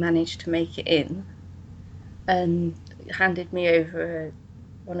you do manage to make it in. And handed me over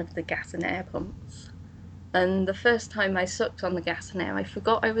one of the gas and air pumps. And the first time I sucked on the gas and air, I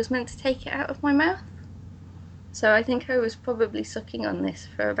forgot I was meant to take it out of my mouth. So I think I was probably sucking on this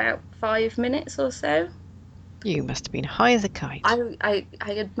for about 5 minutes or so. You must have been high as a kite. I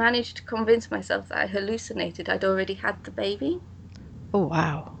had managed to convince myself that I hallucinated. I'd already had the baby. Oh,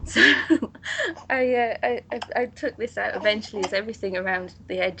 wow. So I took this out eventually as everything around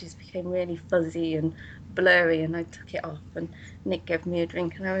the edges became really fuzzy and blurry, and I took it off, and Nick gave me a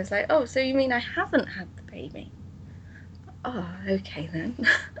drink, and I was like, oh, so you mean I haven't had the baby? Oh, okay then.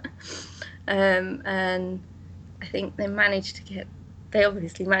 And I think they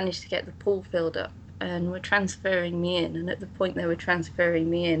obviously managed to get the pool filled up and were transferring me in, and at the point they were transferring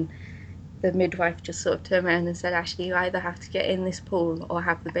me in, the midwife just sort of turned around and said, Ashley, you either have to get in this pool or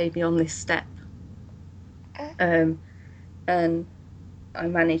have the baby on this step. And I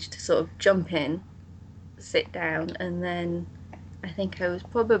managed to sort of jump in, sit down, and then I think I was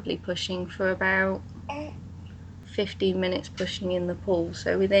probably pushing for about 15 minutes pushing in the pool.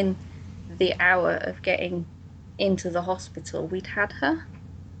 So within the hour of getting into the hospital, we'd had her.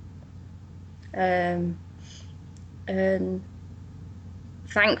 And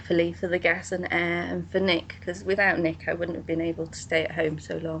thankfully for the gas and air and for Nick, because without Nick I wouldn't have been able to stay at home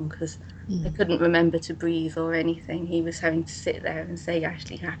so long, because I couldn't remember to breathe or anything. He was having to sit there and say,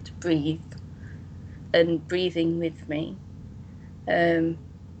 Ashley, you have to breathe, and breathing with me. And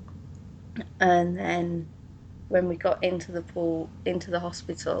then when we got into the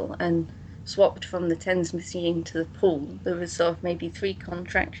hospital and swapped from the TENS machine to the pool, there was sort of maybe 3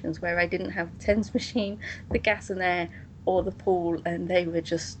 contractions where I didn't have the TENS machine, the gas and air, or the pool, and they were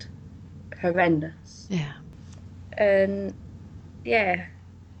just horrendous. Yeah. And yeah,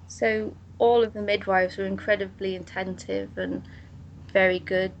 so all of the midwives were incredibly attentive and very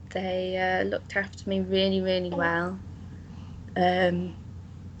good. They looked after me really, really well. And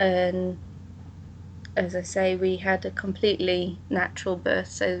as I say, we had a completely natural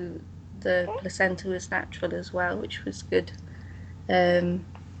birth, so the placenta was natural as well, which was good. And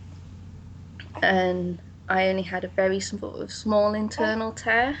I only had a very small internal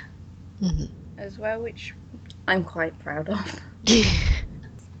tear as well, which I'm quite proud of.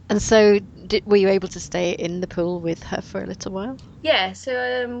 And so were you able to stay in the pool with her for a little while? Yeah,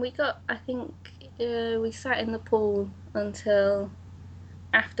 so we sat in the pool until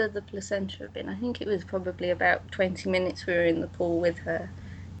after the placenta had been. I think it was probably about 20 minutes we were in the pool with her.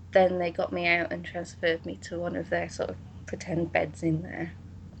 Then they got me out and transferred me to one of their sort of pretend beds in there.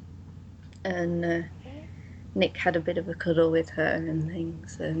 And Nick had a bit of a cuddle with her and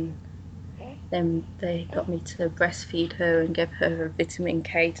things, and then they got me to breastfeed her and give her a vitamin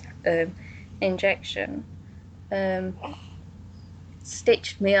K injection.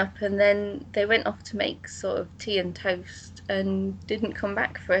 Stitched me up, and then they went off to make sort of tea and toast and didn't come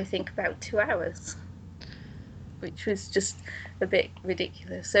back for I think about 2 hours, which was just a bit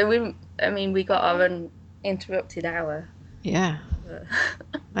ridiculous. So we got our uninterrupted hour. Yeah.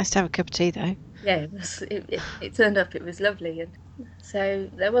 Nice to have a cup of tea though. Yeah, it turned up, it was lovely. And so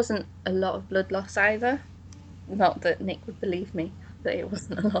there wasn't a lot of blood loss either. Not that Nick would believe me, that it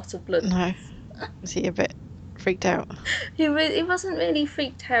wasn't a lot of blood loss. No. Was he a bit freaked out? He wasn't really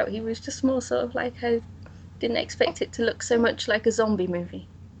freaked out. He was just more sort of like, I didn't expect it to look so much like a zombie movie.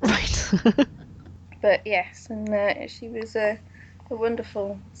 Right. But yes, and she was a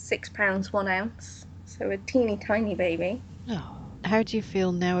wonderful 6 pounds 1 ounce, so a teeny tiny baby. Oh. How do you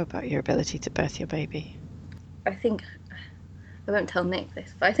feel now about your ability to birth your baby? I think, I won't tell Nick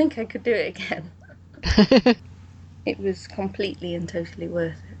this, but I think I could do it again. It was completely and totally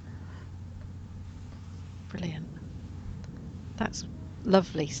worth it. Brilliant. That's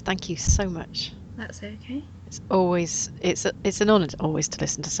lovely. Thank you so much. That's okay. It's an honour always to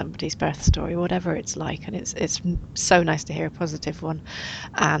listen to somebody's birth story, whatever it's like, and it's so nice to hear a positive one.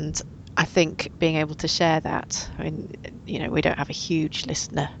 And I think being able to share that, I mean, we don't have a huge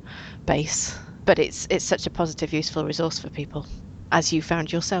listener base, but it's such a positive, useful resource for people, as you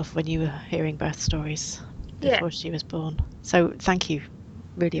found yourself when you were hearing birth stories before she was born. So thank you.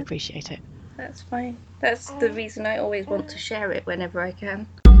 Really appreciate it. That's fine. That's the reason I always want to share it whenever I can.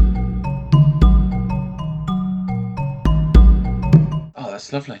 Oh,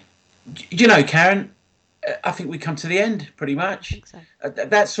 that's lovely. You know, Karen, I think we come to the end pretty much. I think so.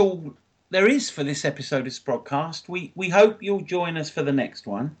 That's all there is for this episode of Sprogcast. We hope you'll join us for the next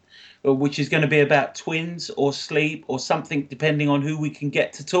one, which is going to be about twins or sleep or something, depending on who we can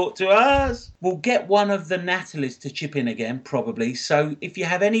get to talk to us. We'll get one of the Natalies to chip in again, probably. So if you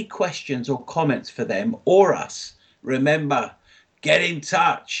have any questions or comments for them or us, remember, get in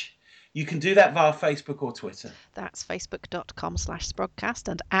touch. You can do that via Facebook or Twitter. That's facebook.com/Sprogcast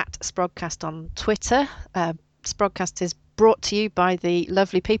and @Sprogcast on Twitter. Sprogcast is brought to you by the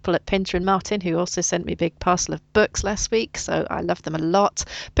lovely people at Pinter and Martin, who also sent me a big parcel of books last week, so I love them a lot.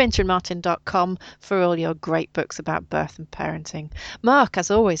 pinterandmartin.com for all your great books about birth and parenting. Mark,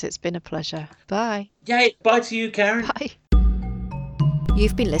 as always, it's been a pleasure. Bye. Yay, bye to you, Karen. Bye.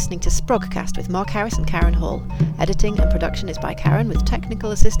 You've been listening to Sprogcast with Mark Harris and Karen Hall. Editing and production is by Karen with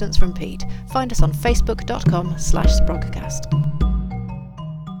technical assistance from Pete. Find us on facebook.com/Sprogcast.